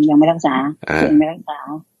ยังไม่รักษายังไม่รัก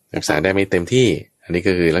ษาได้ไม่เต็มที่อันนี้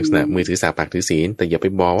ก็คือลักษณะมือถือสากปากถือศีลแต่อย่าไป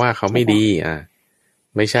บอกว่าเขาไม่ดี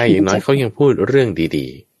ไม่ใช่อย่างน้อยเขายังพูดเรื่องดี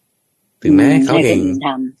ๆถึงแม้เขาเอง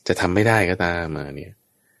จะทำไม่ได้ก็ตามมาเนี่ย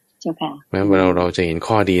เจ้าค่ะแม้เราจะเห็น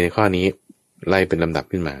ข้อดีในข้อนี้ไล่เป็นลำดับ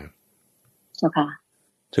ขึ้นมาเจ้าค่ะ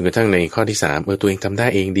จนกระทั่งในข้อที่สามตัวเองทำได้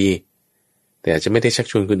เองดีแต่อาจจะไม่ได้ชัก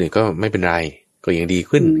ชวนคนอื่นก็ไม่เป็นไรก็ยังดี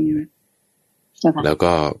ขึ้นอย่างนี้นะแล้ว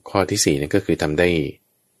ก็ข้อที่สี่นั่นก็คือทำได้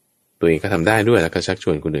ตัวเองก็ทำได้ด้วยแล้วก็ชักช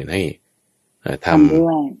วนคนอื่นให้ท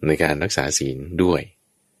ำในการรักษาศีลด้วย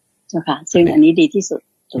เจ้าค่ะซึ่งอันนี้ดีที่สุด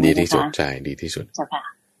ดีที่สุดใช่ดีที่สุดเจ้าค่ะ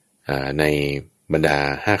ในบรรดา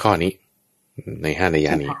ห้าข้อนี้ในห้านัยย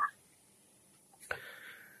ะนี้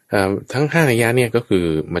ทั้งห้านัยยะเนี่ยก็คือ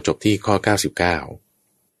มาจบที่ข้อ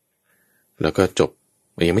99แล้วก็จบ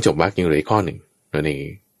ยังไม่จบวรรคยังเหลืออีกข้อหนึ่ง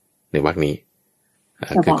ในวรรคนี้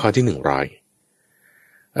คือข้อที่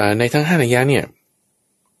100ในทั้งห้านัยยะเนี่ย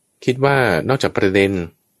คิดว่านอกจากประเด็น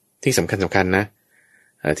ที่สำคัญนะ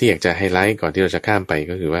ที่อยากจะไฮไลท์ก่อนที่เราจะข้ามไป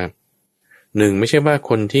ก็คือว่าหนึ่งไม่ใช่ว่า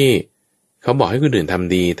คนที่เขาบอกให้คนอื่นท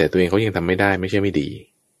ำดีแต่ตัวเองเขายังทำไม่ได้ไม่ใช่ไม่ดี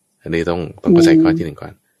อันนี้ต้องเข้าใจข้อที่หนึ่งก่อ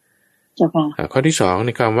นข้อที่สองใน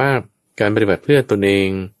ความว่าการปฏิบัติเพื่อตนเอง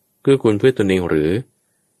เกื้อกูลเพื่อตนเองหรือ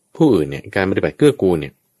ผู้อื่นเนี่ยการปฏิบัติเกื้อกูลเนี่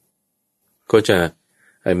ยก็จะ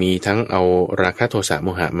มีทั้งเอาราคะโทสะโม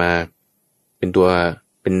หะมาเป็นตัว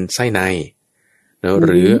เป็นไส้ในนะห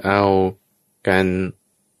รือเอาการ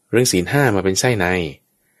เรื่องศีลห้ามาเป็นไส้ใน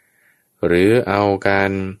หรือเอากา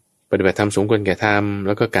รปฏิบัติธรรมสมควรแก่ธรรมแ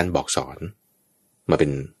ล้วก็การบอกสอนมาเป็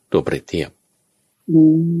นตัวเปรียบเทียบ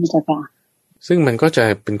ใช่ปะซึ่งมันก็จะ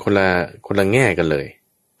เป็นคนละแง่กันเลย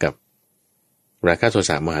กับราคะโท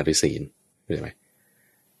สะโมหะหรือศีลใช่ไหม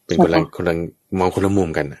เป็นคนละมองคนละมุม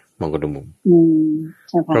กันนะมองคนละมุม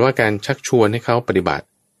เพราะว่าการชักชวนให้เขาปฏิบัติ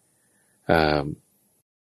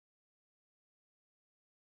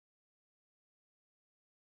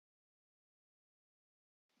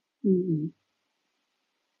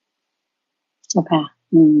ใช่ค่ะ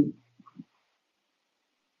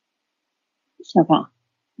ใช่ค่ะ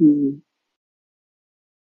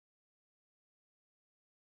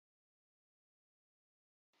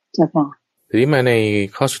ใช่ค่ะทีนี้มาใน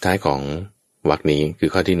ข้อสุดท้ายของวรรคนี้คือ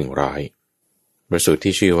ข้อที่100บทสูตร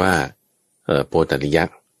ที่ชื่อว่าโพธิริยะ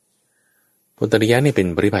โพธิริยะนี่เป็น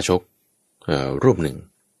ปริภาชกรูปหนึ่ง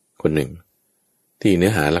คนหนึ่งที่เนื้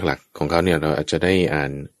อหาหลักๆของเขาเนี่ยเราอาจจะได้อ่า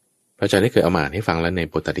นพระอาจารย์ได้เคยเอามาอ่านให้ฟังแล้วใน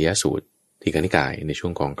โพธิริยะสูตรที่กนิกายในช่ว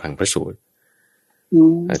งของคลังพระสูตร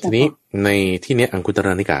ทีนี้ในที่นี้อังคุตร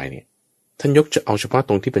นิกายเนี่ยท่านยกจะเอาเฉพาะต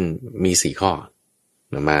รงที่เป็นมี4ข้อ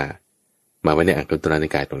มาไว้ในอังคุตรนิ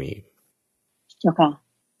กายตรงนี้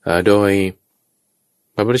โดย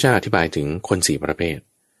พระพุทธเจ้าอธิบายถึงคน4ประเภท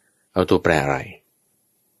เอาตัวแปรอะไร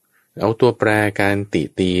เอาตัวแปรการติ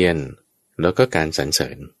เตียนแล้วก็การสรรเสริ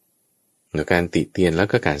ญหรือการติเตียนแล้ว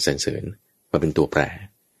ก็การสรรเสริญมาเป็นตัวแปร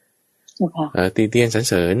ติเตียนสรร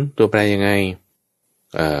เสริญตัวแปรยังไง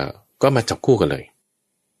ก็มาจับคู่กันเลย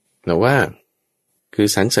แต่ว่าคือ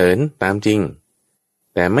สรรเสริญตามจริง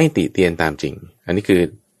แต่ไม่ติเตียนตามจริงอันนี้คือ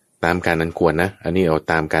ตามการอันควรนะอันนี้เอา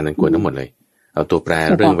ตามการอันควรทั้งหมดเลยเอาตัวแปร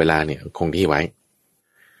เรื่องเวลาเนี่ยคงที่ไว้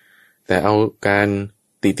แต่เอาการ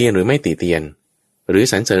ติเตียนหรือไม่ติเตียนหรือ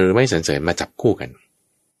สรรเสริญหรือไม่สรรเสริญมาจับคู่กัน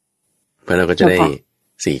เพื่อเราก็จะได้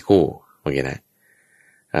4คู่โอเคนะ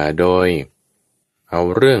โดยเอา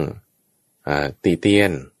เรื่องติเตีย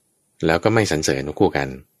นแล้วก็ไม่สรรเสริญคู่กัน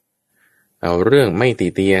เอาเรื่องไม่ติ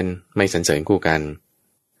เตียนไม่สรรเสริญคู่กัน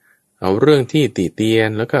เอาเรื่องที่ติเตียน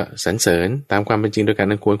แล้วก็สรรเสริญตามความเป็นจริงโดยการ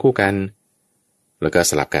อันควรคู่กันแล้วก็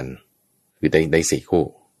สลับกันคือได้4คู่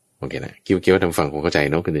โอเคนะคิดว่าทางฝั่งคงเข้าใจ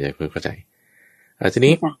เนาะคือจะเข้าใจที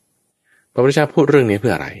นี้พระพุทธเจ้าพูดเรื่องนี้เพื่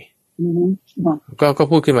ออะไรก็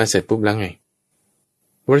พูดขึ้นมาเสร็จปุ๊บแล้วไง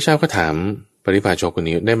พระพุทธเจ้าก็ถามปริพาชกคน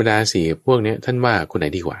นี้ในบรรดา4พวกนี้ท่านว่าคนไหน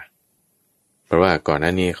ดีกว่าเพราะว่าก่อนหน้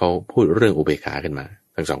านี้เขาพูดเรื่องอุเบกขาขึ้นมา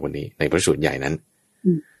ทั้ง2คนนี้ในพระสูตรใหญ่นั้น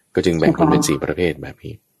ก็จึงแบ่งคนเป็น4ประเภทแบบ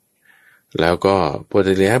นี้แล้วก็โพ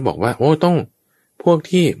ธิริยะบอกว่าโอ้ต้องพวก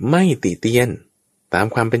ที่ไม่ติเตียนตาม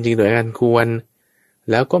ความเป็นจริงโดยการควร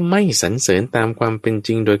แล้วก็ไม่สรรเสริญตามความเป็นจ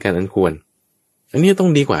ริงโดยการอันควรอันนี้ต้อง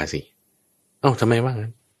ดีกว่าสิเอ้าทำไมว่างั้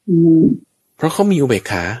นเพราะเขามีอุเบก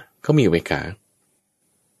ขา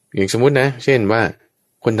อย่างสมมุตินะเช่นว่า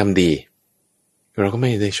คนทำดีเราก็ไม่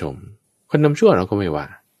ได้ชมคนทำชั่วเราก็ไม่ว่า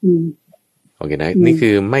โอเคนะนี่คื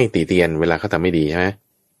อไม่ติเตียนเวลาเขาทำไม่ดีใช่ไหม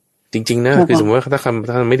จริงๆนะคือสมมติว่าถ้า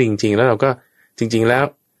ทำไม่ดีจริงๆแล้วเราก็จริงๆแล้ว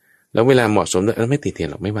เวลาเหมาะสมไม่ติเตียน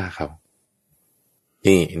หรอกไม่ว่าเขา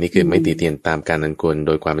นี่คือไม่ติเตียนตามการอันควรโ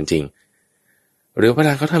ดยความเป็นจริงหรือเวล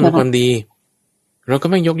าเขาทำความดี เราก็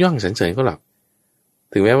ไม่ยกย่องสรรเสริญเขาหรอก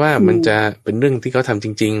ถึงแม้ว่ามันจะเป็นเรื่องที่เขาทำจ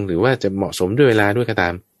ริงๆหรือว่าจะเหมาะสมด้วยเวลาด้วยก็ตา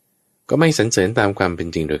มก็ไม่สรรเสริญตามความเป็น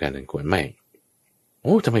จริงโดยการอันควรไม่โ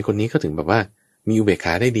อ้ทำไมคนนี้เขาถึงแบบว่ามีอุเบกข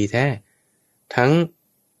าได้ดีแท้ทั้ง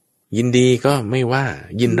ยินดีก็ไม่ว่า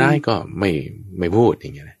ยินร้ายก็ไม่พูดอย่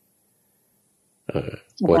างเงี้ยนะ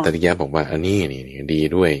โพธิตยะบอกว่าอันนี้นี่ดี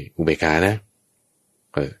ด้วยอุเบกขานะ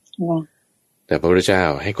แต่พระพุทธเจ้า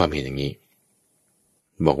ให้ความเห็นอย่างนี้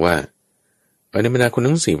บอกว่าในบรรดาคน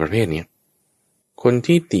ทั้ง4ประเภทนี้คน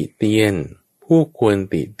ที่ติเตียนผู้ควร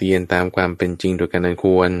ติเตียนตามความเป็นจริงโดยการอันค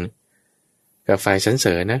วรกับฝ่ายสรรเส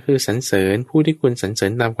ริญนะคือสรรเสริญผู้ที่ควรสรรเสริ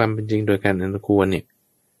ญตามความเป็นจริงโดยการอันควรเนี่ย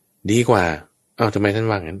ดีกว่าทำไมท่าน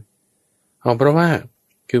ว่างั้นเพราะว่า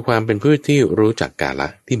คือความเป็นผู้ที่รู้จักกาล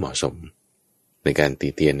ที่เหมาะสมในการติ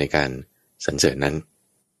เตียนในการสรรเสริญนั้น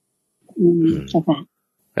ใช่ค่ะ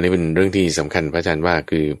อันนี้เป็นเรื่องที่สำคัญพระอาจารย์ว่า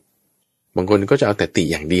คือบางคนก็จะเอาแต่ติ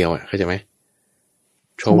อย่างเดียวเข้าใจไหม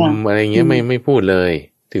ชมอะไรเงี้ยไม่พูดเลย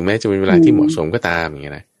ถึงแม้จะเป็นเวลาที่เหมาะสมก็ตามอย่างเ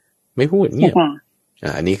งี้ยนะไม่พูดเงียบ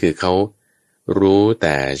อันนี้คือเขารู้แ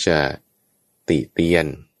ต่จะติเตียน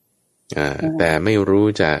แต่ไม่รู้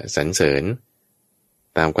จะสรรเสริญ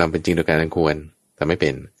ตามความเป็นจริงโดยการอันควรแต่ไม่เป็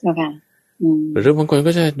นหรือบางคน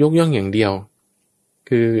ก็จะยกย่องอย่างเดียว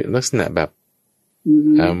คือลักษณะแบบ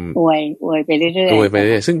อวยไปเรื่อยๆอวยไปเ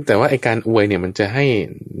รื่อยซึ่งแต่ว่าไอการอวยเนี่ยมันจะให้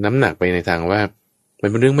น้ำหนักไปในทางว่ามัน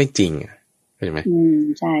เป็นเรื่องไม่จริงเข้าใจไหม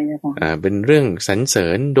ใช่ค่ะเป็นเรื่องสรรเสริ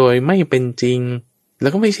ญโดยไม่เป็นจริงแล้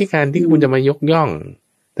วก็ไม่ใช่การที่คุณจะมายกย่อง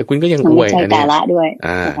แต่คุณก็ยังอวยอันนี้ละด้วย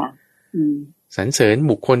สรรเสริญ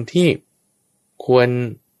บุคคลที่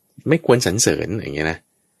ไม่ควรสรรเสริญอย่างเงี้ยนะ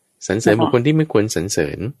สรรเสริญบุคคลที่ไม่ควรสรรเสริ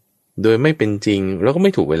ญโดยไม่เป็นจริงแล้วก็ไ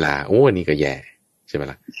ม่ถูกเวลาอันนี้ก็แย่ใช่ไหม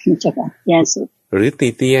ล่ะใช่ค่ะแย่สุดหรือติ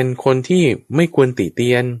เตียนคนที่ไม่ควรติเ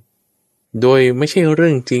ตียนโดยไม่ใช่เรื่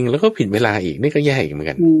องจริงแล้วก็ผิดเวลาอีกนี่ก็แย่อีกเหมือน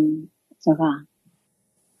กันใช่ค่ะ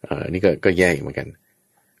นี่ก็แย่อีกเหมือนกัน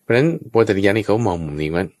เพราะฉะนั้นโพธิตยะนี่เขามองมุมนี้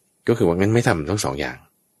ว่าก็คือว่างั้นไม่ทำทั้งสองอย่าง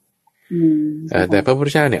แต่พระพุทธ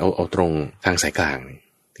เจ้าเนี่ยเอาตรงทางสายกลาง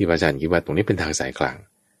ที่พระอาจารย์คิดว่าตรงนี้เป็นทางสายกลาง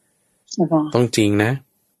ต้องจริงนะ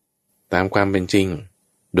ตามความเป็นจริง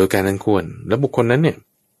โดยการอันควรแล้วบุคคลนั้นเนี่ย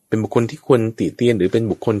เป็นบุคคลที่ควรติเตียนหรือเป็น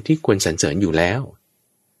บุคคลที่ควรสรรเสริญอยู่แล้ว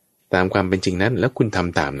ตามความเป็นจริงนั้นแล้วคุณท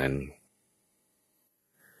ำตามนั้น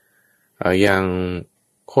อย่าง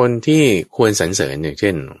คนที่ควรสรรเสริญอย่างเ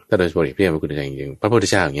ช่นถ้าเราเปรียบเทียบกับคุณใจอย่างพระพุทธ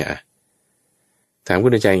เจ้าอย่างเงี้ยถามคุ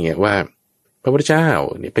ณใจอย่างเงี้ยว่าพระพุทธเจ้า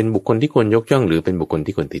เนี่ยเป็นบุคคลที่ควรยกย่องหรือเป็นบุคคล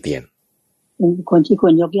ที่ควรติเตียนเป็นบุคคลที่คว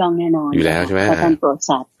รยกย่องแน่นอนอยู่แล้วใช่ไหมท่านโปรด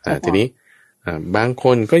สัตว์ทีนี้บางค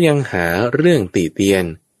นก็ยังหาเรื่องติเตียน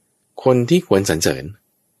คนที่ควรสรรเสริญ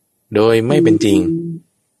โดยไม่เป็นจริง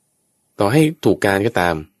ต่อให้ถูกการก็ตา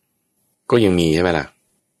มก็ยังมีใช่ไหมล่ะ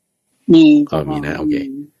มีนะโอเค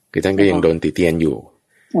คือท่านก็ยังโดนติเตียนอยู่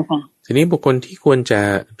ทีนี้บุคคลที่ควรจะ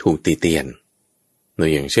ถูกติเตียนหน่ว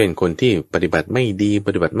ยอย่างเช่นคนที่ปฏิบัติไม่ดีป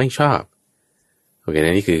ฏิบัติไม่ชอบโอเคน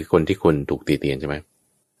ะนี่คือคนที่ควรถูกติเตียนใช่ไหม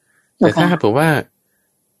แต่ถ้าเผื่อว่า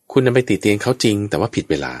คุณไปติเตียนเขาจริงแต่ว่าผิด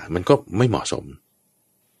เวลามันก็ไม่เหมาะสม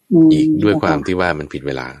อีกด้วยความที่ว่ามันผิดเ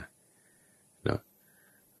วลาเนาะ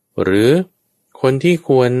หรือคนที่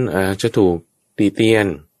ควรจะถูกติเตียน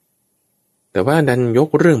แต่ว่าดันยก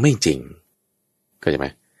เรื่องไม่จริงเข้าใจไหม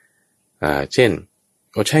เช่น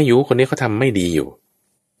ใช่ยุคนนี้เขาทำไม่ดีอยู่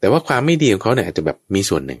แต่ว่าความไม่ดีของเขาเนี่ยอาจจะแบบมี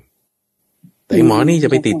ส่วนหนึ่งแต่หมอนี่จะ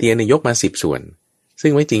ไปติเตียนเนี่ยยกมา10 ส่วนซึ่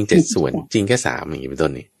งไม่จริง7 ส่วนจริงแค่3อย่างนี้เป็นต้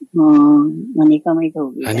นนี่อันนี้ก็ไม่ถูก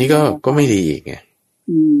อันนี้ก็ไม่ดีอีกไง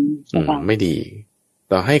ไม่ดี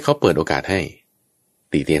ต่อให้เขาเปิดโอกาสให้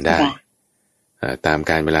ติเตียนได้ตาม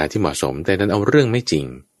การเวลาที่เหมาะสมแต่นั้นเอาเรื่องไม่จริง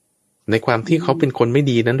ในความที่เขาเป็นคนไม่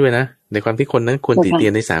ดีนั้นด้วยนะในความที่คนนั้นควรติเตีย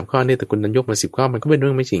นใน3 ข้อเนี่ยแต่คุณนั้นยกมา10 ข้อมันก็เป็นเ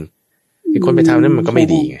รื่องไม่จริงไอ้คนไปทำนั้นมันก็ไม่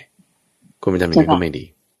ดีไงคนไปทำอย่างนี้ก็ไม่ดี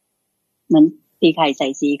มันตีไข่ใส่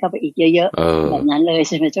สีเข้าไปอีกเยอะๆแบบนั้นเลยใ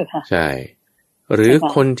ช่ไหมเจ้าค่ะใช่หรือ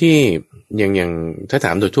คนที่อย่างถ้าถ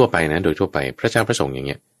ามโดยทั่วไปนะโดยทั่วไปพระเจ้าพระสงฆ์อย่างเ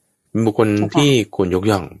งี้ยเป็นบุคคลที่ควรยก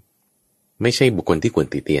ย่องไม่ใช่บุคคลที่ควร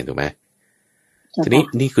ติเตียนถูกไหมทีนี้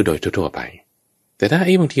นี่คือโดยทั่วไปแต่ถ้า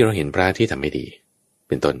บางทีเราเห็นพระที่ทำไม่ดีเ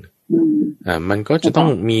ป็นต้นมันก็จะต้อง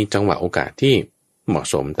มีจังหวะโอกาสที่เหมาะ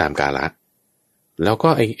สมตามกาลละแล้วก็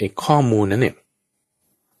ไอ้ข้อมูลนั้นเนี่ย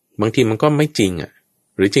บางทีมันก็ไม่จริง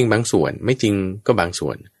หรือจริงบางส่วนไม่จริงก็บางส่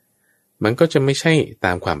วนมันก็จะไม่ใช่ต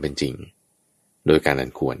ามความเป็นจริงโดยการอั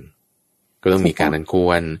นควรก็ต้องมีการอันค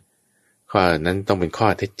วรข้อนั้นต้องเป็นข้อ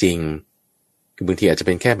เท็จจริงคือบางทีอาจจะเ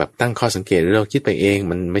ป็นแค่แบบตั้งข้อสังเกตหรือเราคิดไปเอง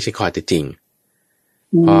มันไม่ใช่ข้อเท็จจริง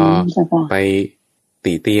พอไป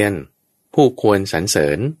ติเตียนผู้ควรสรรเสริ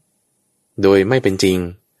ญโดยไม่เป็นจริง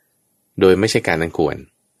โดยไม่ใช่การอันควร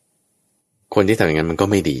คนที่ทำอย่างนั้นมันก็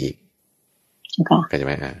ไม่ดีเข้าใจไ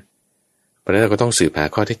หม เพราะฉะนั้นเราก็ต้องสืบหา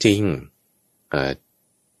ข้อเท็จจริง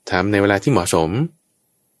ทำในเวลาที่เหมาะสม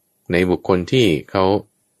ในบุคคลที่เขา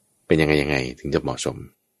เป็นยังไงถึงจะเหมาะสม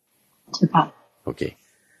ใช่ค่ะโอเค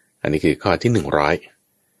อันนี้คือข้อที่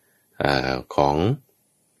ของ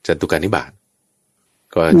จตุการนิบาต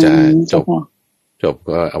ก็จะจบ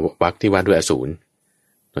ก็เอาวรรคที่ว่าด้วยอสูร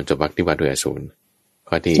จบวรรคที่ว่าด้วยอสูร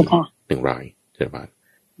ข้อที่100ใช่ไหม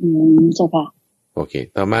ใช่ค่ะโอเค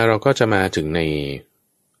ต่อมาเราก็จะมาถึงใน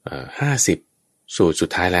50สูตรสุด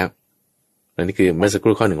ท้ายแล้วอันนี้คือเมื่อสักค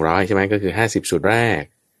รู่ข้อ100ใช่ไหมก็คือ50สูตรแรก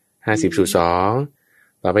50สูตร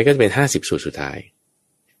2ต่อไปก็จะเป็น50สูตรสุดท้าย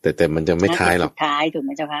แต่มันจะไม่ท้ายหรอกท้ายถูกไหม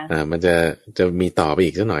เจ้าค่ะมันจะมีต่อไป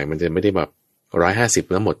อีกสักหน่อยมันจะไม่ได้แบบ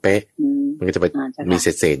150แล้วหมดเป๊ะมันก็จะไปมีเศ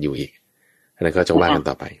ษอยู่อีกแล้วก็จะว่ากัน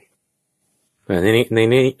ต่อไปใน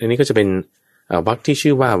นี้ก็จะเป็นวรรคที่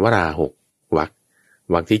ชื่อว่าวราหกว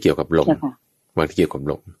รรคที่เกี่ยวกับลมวรรคที่เกี่ยวกับ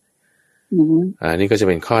ลมนี่ก็จะเ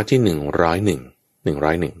ป็นข้อที่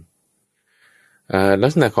101ลั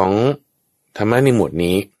กษณะของธรรมะในหมวด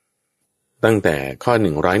นี้ตั้งแต่ข้อ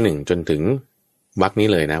101จนถึงวรรคนี้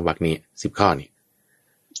เลยนะวรรคนี้10ข้อนี่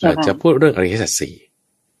จะพูดเรื่องอริยสัจสี่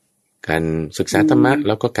การศึกษาธรรมะแ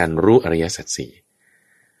ล้วก็การรู้อริยสัจสี่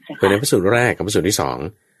โดยในพระสูตรแรกกับพระสูตรที่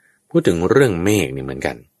2พูดถึงเรื่องเมฆนี่เหมือน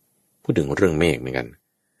กันพูดถึงเรื่องเมฆเหมือนกัน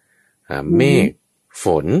เมฆฝ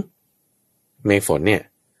นเนี่ย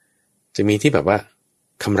จะมีที่แบบว่า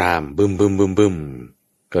คำรามบึม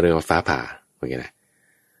ก็เรียกว่าฟ้าผ่าโอเคนะ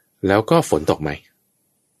แล้วก็ฝนตกไหม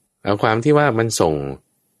เอาความที่ว่ามันส่ง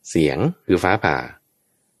เสียงคือฟ้าผ่า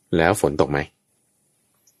แล้วฝนตกไหม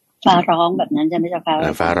ฟ้าร้องแบบนั้นใช่ไหมเจ้าค่ะ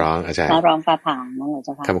ฟ้าร้องใช่ฟ้าร้องฟ้าผ่านั่นแหละเ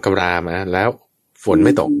จ้าค่ะคำรามนะแล้วฝนไ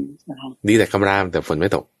ม่ตกดีแต่คำรามแต่ฝนไม่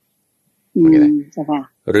ตกโอเคนะเจ้าค่ะ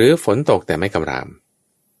หรือฝนตกแต่ไม่คำราม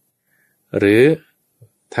หรือ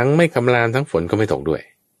ทั้งไม่คำรามทั้งฝนก็ไม่ตกด้วย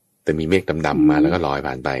แต่มีเมฆดำๆมาแล้วก็ลอย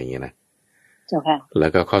ผ่านไปอย่างเงี้ยนะเจ้าค่ะแล้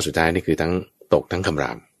วก็ข้อสุดท้ายนี่คือทั้งตกทั้งคำร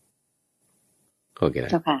ามโอเคน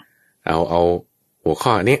ะเจ้าค่ะเอาหัวข้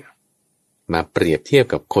อนี้มาเปรียบเทียบ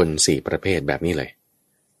กับคน4ประเภทแบบนี้เลย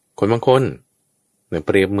คนบางคนเ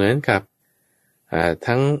ปรียบเหมือนกับ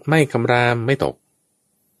ทั้งไม่คำรามไม่ตก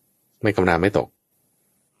ไม่คำรามไม่ตก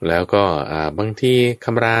แล้วก็บางทีค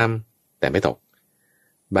ำรามแต่ไม่ตก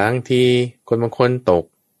บางทีคนบางคนตก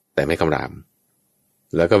แต่ไม่คำราม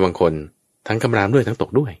แล้วก็บางคนทั้งคำรามด้วยทั้งตก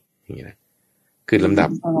ด้วยอย่างนี้นะคือลำดับ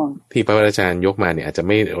ที่พระอาจารย์ยกมาเนี่ยอาจจะไ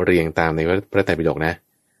ม่เรียงตามในพระไตรปิฎกนะ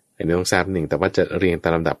อันนี้ต้องทราบหนึ่งแต่ว่าจะเรียงตา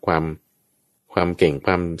มลำดับความเก่งค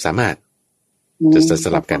วามสามารถจะส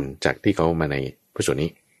ลับกันจากที่เขามาในพระสูตรนี้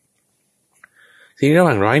ทีนี้ระห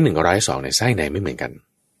ว่าง101กับ102เนี่ยไส้ในไม่เหมือนกัน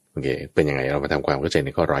โอเคเป็นยังไงเรามาทำความเข้าใจใน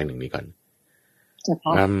ข้อ101นี้ก่อน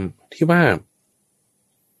ที่ว่า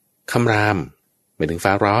คำรามหมายถึงฟ้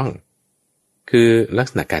าร้องคือลัก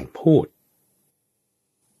ษณะการพูด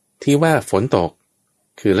ที่ว่าฝนตก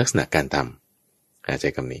คือลักษณะการทำใจ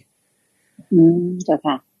คำนี้เจ้า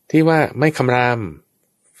ค่ะที่ว่าไม่คำราม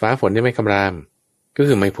ฟ้าฝนที่ไม่คำรามก็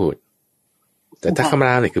คือไม่พูดแต่ถ้าคำร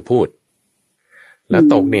ามเนี่ยคือพูดแล้ว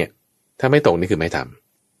ตกเนี่ยถ้าไม่ตกนี่คือไม่ท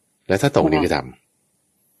ำแล้วถ้าตกนี่คือท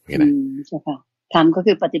ำอย่างนี้ใช่ค่ะทำก็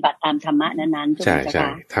คือปฏิบัติตามธรรมะนั้นๆใช่ใช่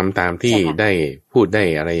ทำตามที่ได้พูดได้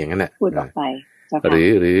อะไรอย่างนั้นแหละพูดออกไปห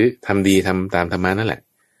รือทำดีทำตามธรรมะนั่นแหละ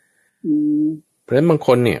เพราะฉะนั้นบางค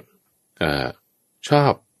นเนี่ยชอ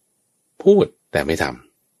บพูดแต่ไม่ท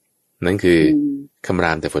ำนั่นคือคำร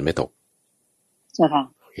ามแต่ฝนไม่ตกใช่ค่ะ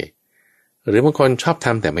โอเคหรือบางคนชอบท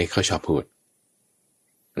ำแต่ไม่ค่อยชอบพูด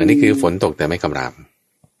อันนี้คือฝนตกแต่ไม่คำราม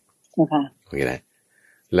ใช่ค่ะโอเคนะ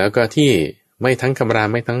แล้วก็ที่ไม่ทั้งคำราม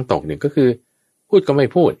ไม่ทั้งตกเนี่ยก็คือพูดก็ไม่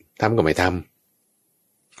พูดทำก็ไม่ท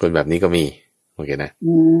ำคนแบบนี้ก็มีโอเคนะ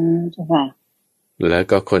ใช่ค่ะแล้ว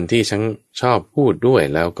ก็คนที่ทั้งชอบพูดด้วย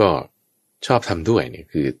แล้วก็ชอบทำด้วยเนี่ย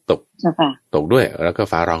คือตกด้วยแล้วก็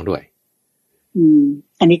ฟ้าร้องด้วย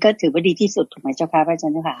อันนี้ก็ถือว่าดีที่สุดถูกไหมเจ้าค่ะพระอาจาร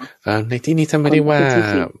ย์เจ้าค่ะในที่นี้ท่านไม่ได้ว่า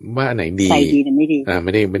ไหนดีใส่ดีหรือไม่ดีไ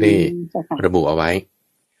ม่ได้ระบุเอาไว้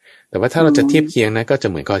แต่ว่าถ้าเราจะเทียบเคียงนะก็จะ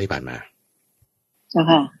เหมือนข้อที่ผ่านมาเจ้า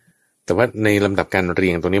ค่ะแต่ว่าในลำดับการเรี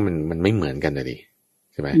ยงตรงนี้มันไม่เหมือนกันเลยดิ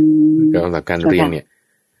ใช่ไหมก็ลำดับการเรียงเนี่ย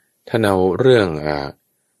ถ้าเอาเรื่อง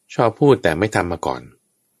ชอบพูดแต่ไม่ทำมาก่อน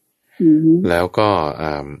แล้วก็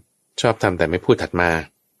ชอบทำแต่ไม่พูดถัดมา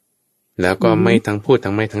แล้วก็ไม่ทั้งพูด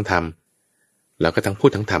ทั้งไม่ทั้งทำแล้วก็ทั้งพูด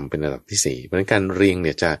ทั้งทำเป็นระดับที่4เพราะฉะนั้นการเรียงเ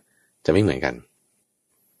นี่ยจะไม่เหมือนกัน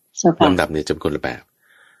ลำดับเนี่ยจะเป็นคนละแบบ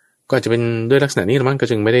ก็จะเป็นด้วยลักษณะนี้ละมั้งก็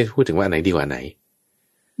จึงไม่ได้พูดถึงว่าอันไหนดีกว่าไหน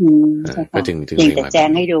ก็จึงแจ้ง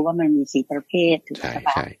ให้ดูว่ามันมี4ประเภทใช่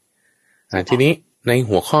ใช่ทีนี้ใน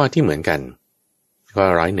หัวข้อที่เหมือนกันก็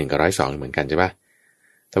101กับ102เหมือนกันใช่ปะ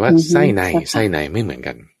แต่ว่าไส้ในไม่เหมือน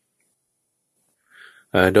กัน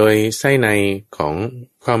โดยไส้ในของ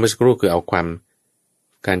ข้อเมื่อสักครู่คือเอาความ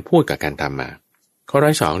การพูดกับการทำมาข้อ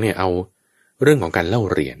102เนี่ยเอาเรื่องของการเล่า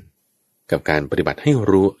เรียนกับการปฏิบัติให้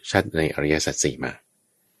รู้ชัดในอริยสัจสี่มา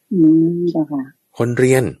เจ้าค่ะคนเ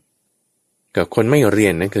รียนกับคนไม่เรีย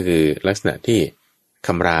นนั่นก็คือลักษณะที่ค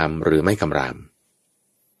ำรามหรือไม่คำราม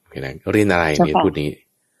เรียนอะไรเนี่ยพูดนี้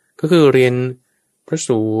ก็คือเรียนพระ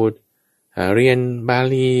สูตรเรียนบา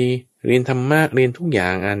ลีเรียนธรรมะเรียนทุกอย่า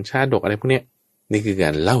งอ่านชาดกอะไรพวกเนี้ยนี่คือกา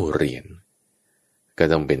รเล่าเรียนก็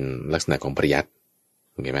ต้องเป็นลักษณะของปริยัติ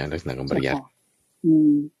เห็นไหมลักษณะของปริยัติ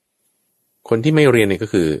คนที่ไม่เรียนเนี่ยก็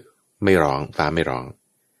คือไม่ร้องฟ้าไม่ร้อง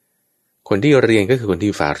คนที่เรียนก็คือคน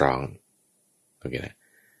ที่ฟ้าร้องโอเคนะ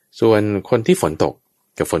ส่วนคนที่ฝนตก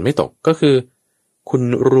กับฝนไม่ตกก็คือคุณ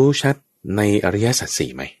รู้ชัดในอริยสัจ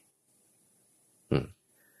สี่ไหม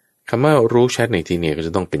คำว่ารู้ชัดในที่นี้ก็จ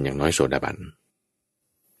ะต้องเป็นอย่างน้อยโสดาบัน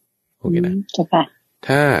โอเคนะ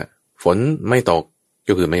ถ้าฝนไม่ตก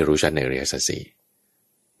ก็คือไม่รู้ชัดในอริยสัจสี่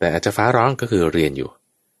แต่อาจจะฟ้าร้องก็คือเรียนอยู่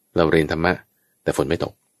เราเรียนธรรมะแต่ฝนไม่ต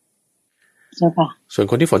กส่วน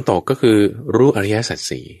คนที่ฝนตกก็คือรู้อริยสัจ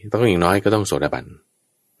สี่ต้องอย่างน้อยก็ต้องโสดาบัน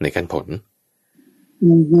ในขั้นผล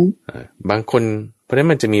บางคนเพราะฉะนั้น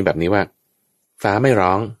มันจะมีแบบนี้ว่าฟ้าไม่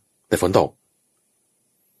ร้องแต่ฝนตก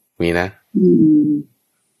มีนะ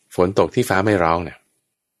ฝนตกที่ฟ้าไม่ร้องเนี่ย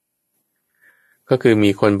ก็คือมี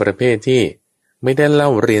คนประเภทที่ไม่ได้เล่า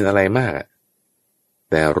เรียนอะไรมาก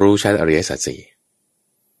แต่รู้ชัดอริยสัจสี่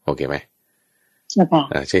โอเคไหมใช่ค่ะ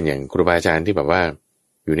เช่นอย่างครูบาอาจารย์ที่แบบว่า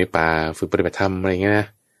อยู่ในป่าฝึกปฏิบัติธรรมอะไรเงี้ยนะ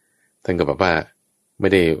ท่านก็แบบว่าไม่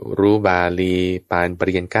ได้รู้บาลีปานป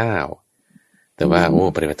ริญญา9แต่ว่าโอ้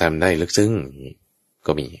ปฏิบัติธรรมได้ลึกซึ้ง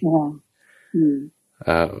ก็มี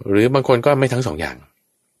หรือบางคนก็ไม่ทั้งสองอย่าง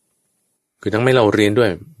คือทั้งไม่เราเรียนด้วย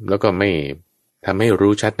แล้วก็ไม่ทำให้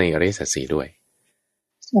รู้ชัดในอริยสัจสี่ด้วย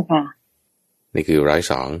ใช่ค่ะนี่คือ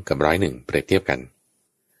102กับ101เปรียบเทียบกัน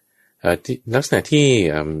ลักษณะที่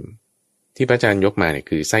พระอาจารย์ยกมาเนี่ย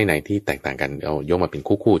คือไส้ในที่แตกต่างกันเอายกมาเป็น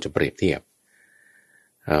คู่ๆจะเปรียบเทียบ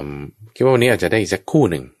คิดว่าวันนี้อาจจะได้อีกสักคู่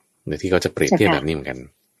หนึ่งที่เขาจะเปรียบเทียบแบบนี้เหมือนกัน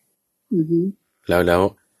แล้ว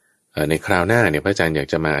ในคราวหน้าเนี่ยพระอาจารย์อยาก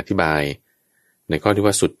จะมาอธิบายในข้อที่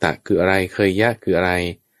ว่าสุตตะคืออะไรเคยยะคืออะไร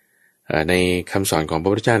ในคำสอนของพระ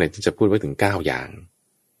พุทธเจ้าเนี่ยจะพูดไว้ถึง9อย่าง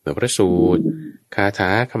แบบพระสูตรคาถา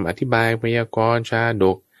คำอธิบายไวยากรณ์ชาด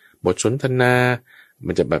กบทสนทนา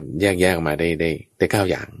มันจะแบบแยกออกมาได้9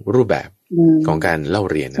อย่างรูปแบบของการเล่า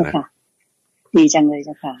เรียนนะดีจังเลยเ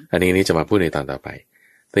จ้าค่ะอันนี้จะมาพูดในตอนต่อไป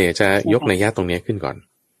แต่อยากจะยกนัยยะตรงนี้ขึ้นก่อน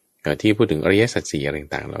ที่พูดถึงอริยสัจสี่อะไร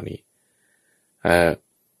ต่างๆเหล่านี้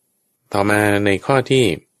ต่อมาในข้อที่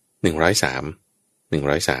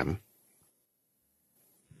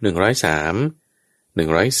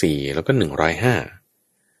103 แล้วก็105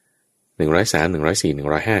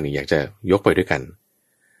 นี่อยากจะยกไปด้วยกัน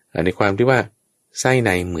ในความที่ว่าไส้ใน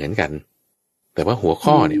เหมือนกันแต่ว่าหัว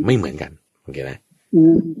ข้อเนี่ยไม่เหมือนกันโอเคนะ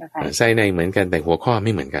ไส้ในเหมือนกันแต่หัวข้อไ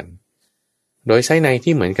ม่เหมือนกันโดยไส้ใน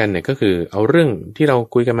ที่เหมือนกันเนี่ยก็คือเอาเรื่องที่เรา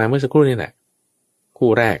คุยกันมาเมื่อสักครู่นี่แหละคู่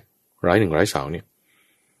แรก101 102เนี่ย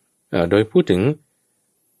โดยพูดถึง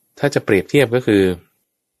ถ้าจะเปรียบเทียบก็คือ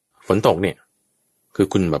ฝนตกเนี่ยคือ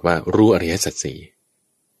คุณแบบว่ารู้อริยสัจสี่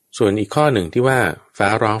ส่วนอีกข้อหนึ่งที่ว่าฟ้า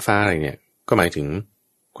ร้องฟ้าอะไรเนี่ยก็หมายถึง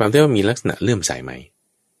ความที่ว่ามีลักษณะเลื่อมใสไหม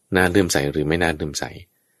น่าเลื่อมใสหรือไม่น่าเลื่อมใส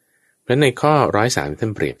เพราะในข้อ103ท่า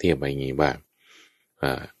นเปรียบเทียบไว้อย่างนี้ว่า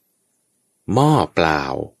หม้อเปล่า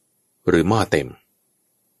หรือหม้อเต็ม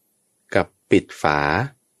กับปิดฝา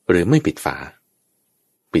หรือไม่ปิดฝา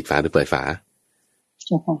ปิดฝาหรือเปิดฝา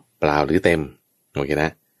เปล่าหรือเต็มโอเคน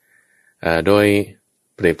ะโดย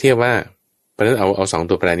เปรียบเทียบว่าเพราะฉะนั้นเอา2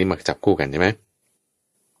ตัวแปรนี้มาจับคู่กันใช่ไหม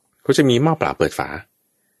ก็จะมีหม้อเปล่าเปิดฝา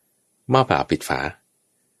หม้อเปล่าปิดฝา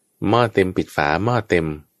หม้อเต็มปิดฝาหม้อเต็ม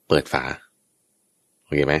เปิดฝาโอ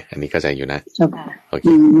เคไหมอันนี้เข้าใจอยู่นะโอเค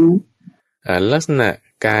ลักษณะ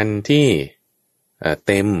การที่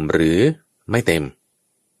เต็มหรือไม่เต็ม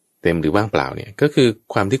หรือว่างเปล่าเนี่ยก็คือ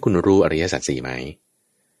ความที่คุณรู้อริยสัจสี่ไหม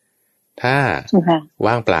ถ้า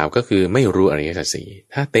ว่างเปล่าก็คือไม่รู้อริยสัจสี่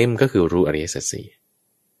ถ้าเต็มก็คือรู้อริยสัจสี่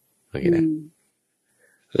โอเคนะ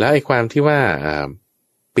แล้วไอ้ความที่ว่า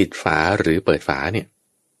ปิดฝาหรือเปิดฝาเนี่ย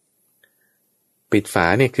ปิดฝา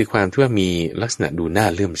เนี่ยคือความที่ว่ามีลักษณะดูน่า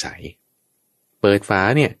เลื่อมใสเปิดฝา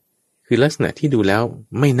เนี่ยคือลักษณะที่ดูแล้ว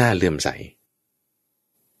ไม่น่าเลื่อมใส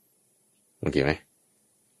โอเคไหม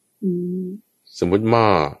สมมุติหม้อ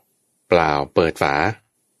เปล่าเปิดฝา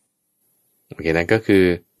โอเคนะก็คือ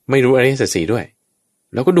ไม่รู้อริยสัจสี่ด้วย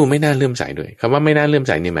แล้วก็ดูไม่น่าเลื่อมใสด้วยคำว่าไม่น่าเลื่อมใ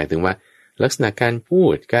สเนี่ยหมายถึงว่าลักษณะการพู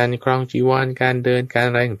ดการครองจีวรการเดินการ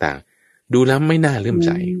อะไรต่างๆดูแล้วไม่น่าเลื่อมใ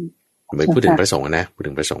สไม่พูดถึงพระสงฆ์นะพูด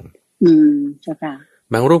ถึงพระสงฆ์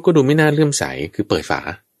บางรูปก็ดูไม่น่าเลื่อมใสคือเปิดฝา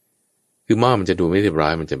ค คือหม้อมันจะดูไม่เรียบร้อ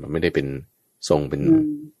ยมันจะแบบไม่ได้เป็นทรงเป็น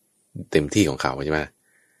เต็มที่ของเขาใช่ไหม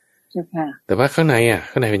เจ้าค่ะแต่ว่าข้างใน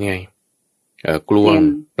ข้างในเป็นยังไงกลวง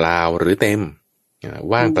เปล่าหรือเต็ม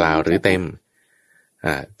ว่างเปล่าหรือเต็ม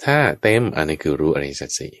ถ้าเต็มอันนี้คือรู้อริยสัจ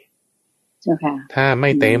สี่เจ้าค่ะถ้าไม่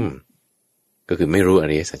เต็มก็คือไม่รู้อ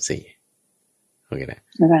ริยสัจสี่โอเคนะ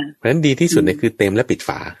เจ้าค่ะเพราะฉะนั้นดีที่สุดเนี่ยคือเต็มและปิดฝ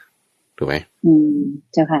าถูกไหม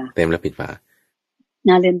เจ้าค่ะเต็มและปิดฝา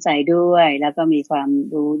น่าเลื่อมใสด้วยแล้วก็มีความ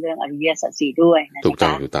รู้เรื่องอริยสัจสี่ด้วยนะถูกต้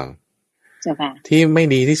องเจ้าค่ะที่ไม่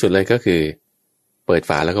ดีที่สุดเลยก็คือเปิด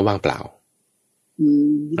ฝาแล้วก็ว่างเปล่า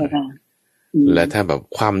เจ้าค่ะแล้วถ้าแบบ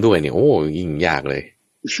คว่ำด้วยเนี่ยโอ้ยิ่งยากเลย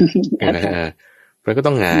เพราะก็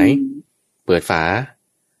ต้องหงายเปิดฝา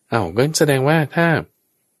ก็แสดงว่าถ้า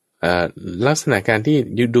ลักษณะการที่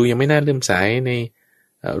ดูยังไม่น่าเลื่อมใสใน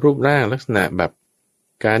รูปร่างลักษณะแบบ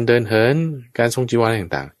การเดินเหินการทรงจีวรอะไร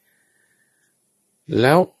ต่างๆแ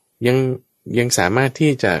ล้วยังสามารถ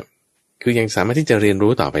ที่จะคือยังสามารถที่จะเรียน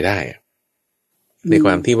รู้ต่อไปได้ในค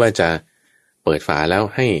วามที่ว่าจะเปิดฝาแล้ว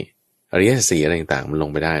ให้อริยสัจสี่อะไรต่างๆมันลง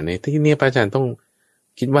ไปได้ในที่นี้พระอาจารย์ต้อง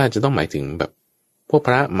คิดว่าจะต้องหมายถึงแบบพวกพ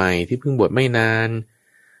ระใหม่ที่เพิ่งบวชไม่นาน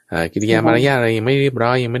กิริยามารยาทอะไรยังไม่เรียบร้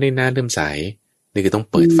อยยังไม่ได้น่าเลื่อมใสนี่คือต้อง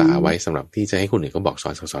เปิดฝาไว้สำหรับที่จะให้คนอื่นเขาบอกส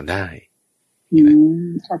อนได้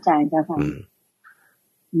เข้าใจจ้ะค่ะ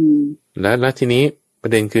แล้วทีนี้ปร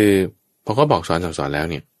ะเด็นคือพอเขาบอกสอนแล้ว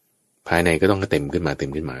เนี่ยภายในก็ต้องเต็มขึ้นมา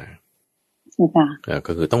ใช่ค่ะ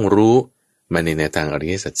ก็คือต้องรู้มันในแนวทางอริ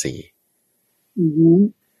ยสัจสี่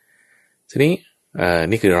ทีนี้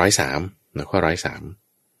นี่คือ103นะข้อ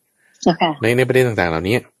103ในประเด็นต่างๆเหล่า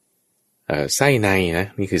นี้ไส้ในนะ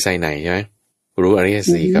นี่คือไส้ในใช่ไหมรู้อริยสัจ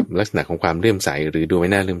สี่กับลักษณะของความเลื่อมใสหรือดูไม่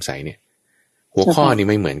น่าเลื่อมใสเนี่ยหัวข้อนี้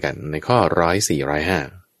ไม่เหมือนกันในข้อ104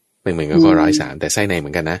 105ไม่เหมือนกับข้อ103แต่ไส้ในเหมื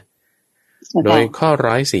อนกันนะโดยข้อ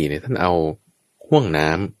104เนี่ยท่านเอาห่วงน้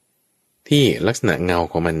ำที่ลักษณะเงา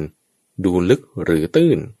ของมันดูลึกหรือตื้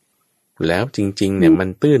นแล้วจริงๆเนี่ยมัน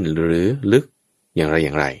ตื้นหรือลึกอย่าง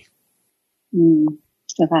ไร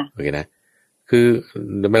ใช่ค่ะโอเคนะคือ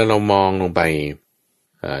เวลาเรามองลงไป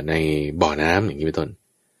ในบ่อน้ำอย่างนี้เป็นต้น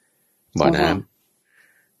บ่อน้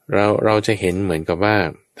ำเราจะเห็นเหมือนกับว่า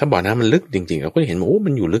ถ้าบ่อน้ำมันลึกจริงๆเราก็จะเห็นว่าโอ้มั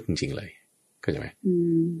นอยู่ลึกจริงๆเลยเข้าใจไหม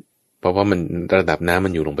เพราะว่ามันระดับน้ำมั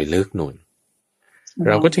นอยู่ลงไปลึกนู่นเ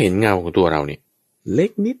ราก็จะเห็นเงาของตัวเราเนี่ยเล็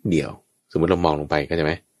กนิดเดียวสมมติเรามองลงไปเข้าใจไ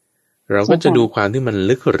หมเราก็จะดูความที่มัน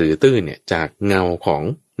ลึกหรือตื้นเนี่ยจากเงาของ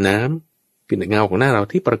น้ำคือเงาของหน้าเรา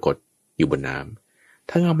ที่ปรากฏอยู่บนน้ำ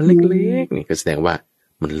ถ้าเงามันเล็กๆนี่ก็แสดงว่า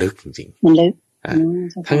มันลึกจริงๆมันลึก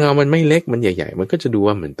ถ้าเงามันไม่เล็กมันใหญ่ๆมันก็จะดู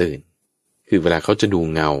ว่ามันตื้นคือเวลาเขาจะดู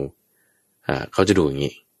เงาเขาจะดูอย่าง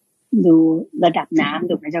นี้ดูระดับน้ำ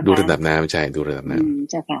ดูไหมเจ้าค่ะดูระดับน้ำใช่ดูระดับน้ำ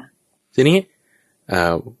เจ้าค่ะทีนี้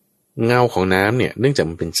เงาของน้ำเนี่ยเนื่องจาก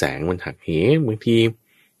มันเป็นแสงมันหักเหบางที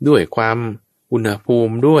ด้วยความอุณหภู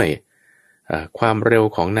มิด้วยความเร็ว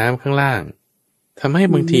ของน้ำข้างล่างทำให้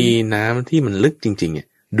บางทีน้ำที่มันลึกจริงๆเนี่ย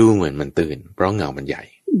ดูเหมือนมันตื่นเพราะเงามันใหญ่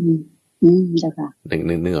เจ้าค่ะ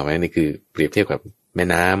นึกออกไหมนี่คือเปรียบเทียบกับแม่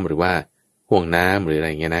น้ำหรือว่าห่วงน้ำหรืออะไร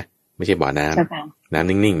เงี้ยนะไม่ใช่บ่อน้ำน้ำ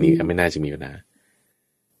นิ่งๆนี่ไม่น่าจะมีปัญหา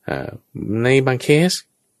ในบางเคส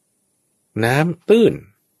น้ำตื้น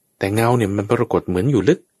แต่เงาเนี่ยมันปรากฏเหมือนอยู่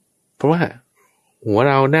ลึกเพราะว่าหัว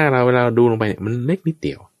เราหน้าเราเวลาดูลงไปเนี่ยมันเล็กนิดเ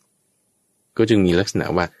ดียวก็จึงมีลักษณะ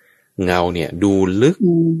ว่าเงาเนี่ยดูลึก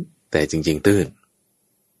แต่จริงๆตื้น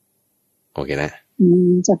โอเคนะ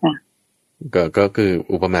เจ้าค่ะก็คือ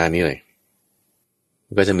อุปมานี้เลย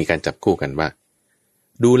ก็จะมีการจับคู่กันว่า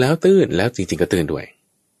ดูแล้วตื้นแล้วจริงๆก็ตื้นด้วย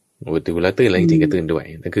ดูแล้วตื้นแล้วจริงๆก็ตื้นด้วย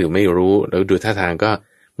นั่นคือไม่รู้แล้วดูท่าทางก็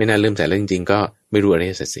ไม่น่าเริ่มใจแล้วจริงๆก็ไม่รู้อริ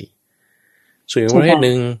ยสัจสี่ส่วนอีกประเภทห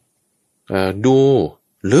นึ่งดู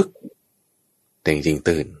ลึกแต่จริงๆ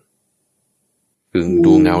ตื้นคือ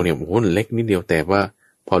ดูเงาเนี่ยโอ้โหเล็กนิดเดียวแต่ว่า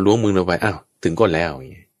พอล้วงมือลงไปอ้าวถึงก้นแล้วอย่า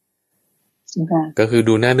งเงี้ยก็คือ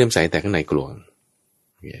ดูหน้าเริ่มใสแต่ข้างในกลวง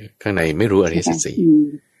ข้างในไม่รู้อริยสัจสี่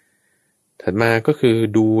ถัดมาก็คือ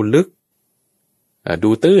ดูลึกดู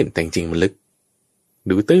ตื้นแต่จริงมันลึก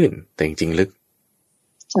ดูตื้นแต่จริงลึก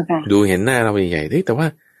ดูเห็นหน้าเราใหญ่ๆแต่ว่า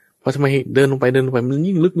พอทำไมเดินลงไปมัน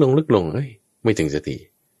ยิ่งลึกลงเอ้ยไม่ถึงสักที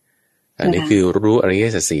อันนี้คือรู้อริย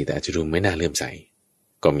สัจสี่แต่อาจจะดูไม่น่าเลื่อมใส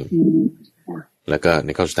ก็มีแล้วก็ใน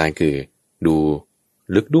ข้อสุดท้ายคือดู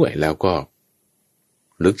ลึกด้วยแล้วก็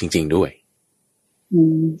ลึกจริงๆด้วย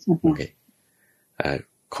โอเค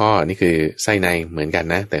ข้อนี้คือไส้ในเหมือนกัน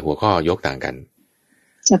นะแต่หัวข้อยกต่างกัน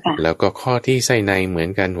แล้วก็ข้อที่ไส้ในเหมือน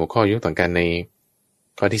กันหัวข้อยกต่างกันใน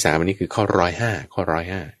ข้อที่3อันนี้คือข้อ105ข้อ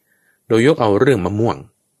105โดยยกเอาเรื่องมะม่วง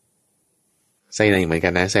ไส้ในเหมือนกั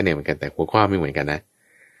นนะไส้ในเหมือนกันแต่หัวข้อไม่เหมือนกันนะ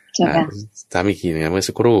ถามอีกทีนึงเมื่อ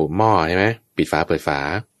สักครู่หม้อใช่ไหมปิดฝาเปิดฝา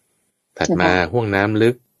ถัดมาห่วงน้ำลึ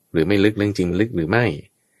กหรือไม่ลึกเรื่องจริงลึกหรือไม่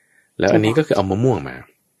แล้วอันนี้ก็คือเอามะม่วงมา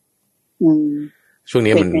ช่วง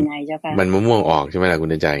นี้มันมะม่วงออกใช่ไหมล่ะคุ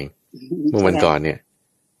ณใจเมื่อวันก่อนเนี่ย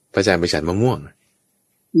พระอาจารย์ไปฉันมะม่วง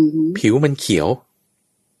ผิวมันเขียว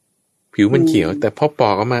แต่พอป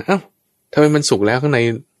อกออกมาเอ้าทำไมมันสุกแล้วข้างใน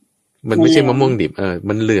มันไม่ใช่มะม่วงดิบ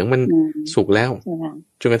มันเหลืองมันสุกแล้ว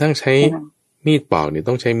จนกระทั่งใช้มีดปอกเนี่ย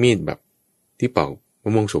ต้องใช้มีดแบบที่ปอกมะ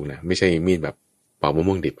ม่วงสุกนะไม่ใช่มีดแบบปอกมะ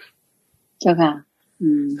ม่วงดิบเจ้าค่ะ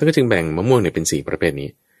ท่านก็จึงแบ่งมะม่วงเนี่ยเป็น4ประเภทนี้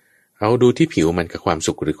เอาดูที่ผิวมันกับความ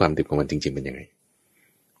สุกหรือความดิบของมันจริงๆเป็นยังไง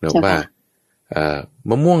เนาะว่า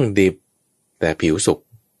มะม่วงดิบแต่ผิวสุก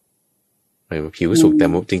ผิวสุกแต่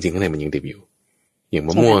จริงๆข้างในมันยังดิบอยู่อย่างม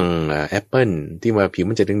ะม่วงแอปเปิ้ลที่ว่าผิว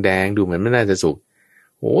มันจะแดงๆดูเหมือนไม่น่าจะสุก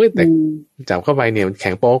โอ้ยแต่จับเข้าไปเนี่ยมันแข็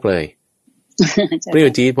งโป๊กเลยเปรี้ยว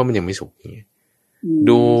จี๊ดเพราะมันยังไม่สุกอย่างเงี้ย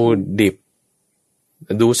ดูดิบ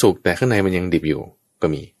ดูสุกแต่ข้างในมันยังดิบอยู่ก็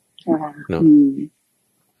มีเนาะ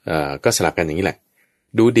ก็สลับกันอย่างนี้แหละ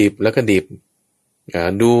ดูดิบแล้วก็ดิบ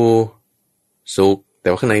ดูสุกแต่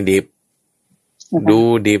ว่าข้างในดิบดู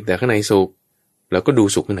ดิบแต่ข้างในสุกแล้วก็ดู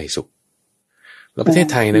สุกข้างในสุกแล้วประเทศ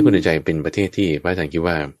ไทยนะคุณใจเป็นประเทศที่พระอาจารย์คิด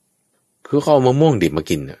ว่าคือเขาเอามะม่วงดิบมา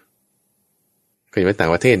กินอ่ะเคยไปต่า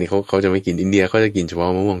งประเทศนี่เขาจะไม่กินอินเดียเขาจะกินเฉพาะ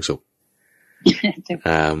มะม่วงสุก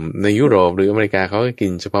ในยุโรปหรืออเมริกาเขาก็กิ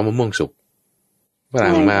นเฉพาะมะม่วงสุกฝ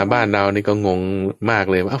รั่งมาบ้านเรานี่ก็งงมาก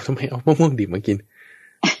เลยว่าเอ้าทำไมเอามะม่วงดิบมากิน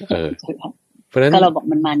เพราะฉะนั้นเราบอก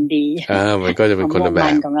มันดีมันก็จะเป็นคนละแบ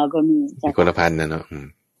บของเราก็มีคนละพันนะเนาะ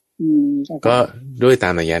ก็ด้วยตา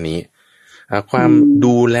มนัยยะนี้ความ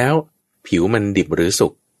ดูแล้วผิวมันดิบหรือสุ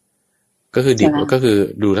กก็คือดิบก็คือ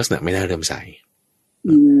ดูลักษณะไม่น่าเลื่อมใส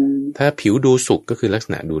ถ้าผิวดูสุกก็คือลักษ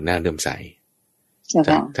ณะดูน่าเลื่อมใสจ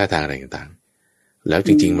ากท่าทางอะไรต่างๆแล้วจ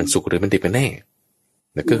ริงๆมันสุกหรือมันดิบกันแน่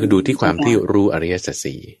แล้วก็คือดูที่ความที่รู้อริยสัจ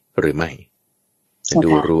สี่หรือไม่จะดู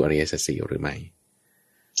รู้อริยสัจสี่หรือไม่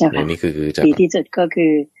และนี่คือจะดีที่สุดก็คื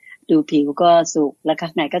อดูผิวก็สุกและข้า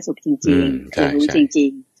งในก็สุกจริงๆคือรู้จริง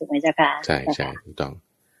ๆถูกไหมเจ้าค่ะใช่ถูกต้อง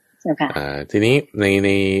ทีนี้ใน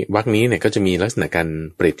วรรคนี้เนี่ยก็จะมีลักษณะการ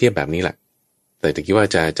เปรียบเทียบแบบนี้แหละแต่คิดว่า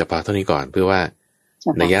จะพอเท่านี้ก่อนเพื่อว่า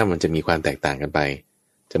นัยยะมันจะมีความแตกต่างกันไป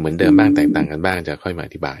จะเหมือนเดิมบ้างแตกต่างกันบ้างจะค่อยมาอ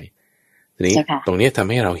ธิบายทีนี้ตรงนี้ทำ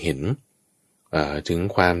ให้เราเห็นถึง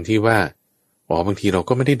ความที่ว่าบางทีเรา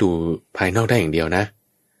ก็ไม่ได้ดูภายนอกได้อย่างเดียวนะ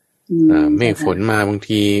เมฆฝนมาบาง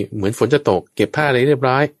ทีเหมือนฝนจะตกเก็บผ้าอะไรเรียบ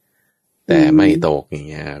ร้อยแต่ไม่ตกอย่าง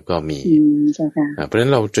เงี้ยก็มีเพราะฉะนั้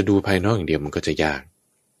นเราจะดูภายนอกอย่างเดียวมันก็จะยาก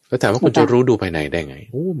แล้วถามว่าคุณจะรู้ดูภายในได้ไง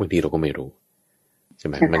บางทีเราก็ไม่รู้ใช่ไ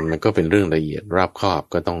หมมันก็เป็นเรื่องละเอียดรอบคอบ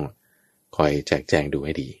ก็ต้องคอยแจกแจงดูใ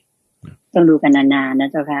ห้ดีต้องดูกันนานๆนะ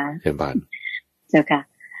เจ้าค่ะเช่นบ้านเจ้าค่ะ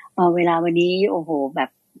เวลาวันนี้โอ้โหแบบ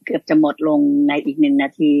เกือบจะหมดลงในอีก1 นา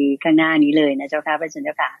ทีข้างหน้านี้เลยนะเจ้าค่ะพระอาจารย์เ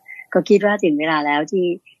จ้าค่ะก็คิดว่าถึงเวลาแล้วที่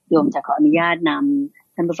โยมจะขออนุญาตน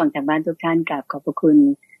ำท่านผู้ฟังทางบ้านทุกท่านกราบขอบพระคุณ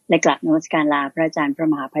และกราบนมัสการลาพระอาจารย์พระ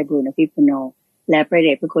มหาไพบูลย์อภิปุโนและพระเด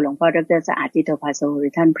ชพระคุณหลวงพ่อดร.สะอาดทิโตภาโสหรื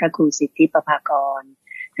อท่านพระครูสิทธิประภากร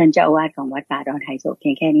ท่านเจ้าอาวาสของวัดป่าดอนไหโศกเพี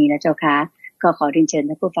ยงแค่นี้นะเจ้าค่ะก็ขอเรียนเชิญ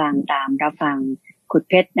ท่านผู้ฟังตามรับฟังขุด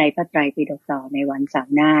เพชรในพระไตรปิฎกต่อในวันเสา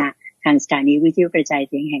ร์หน้าทางสถานีวิทยุกระจายเ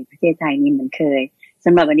สียงแห่งประเทศไทยนี้เหมือนเคยส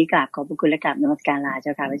ำหรับวันนี้กราบขอบพระคุณและกราบนมัสการลาเจ้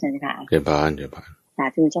าค่ะพระอาจารย์ค่ะเจริญพรสา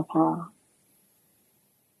ธุเจ้าพ่อ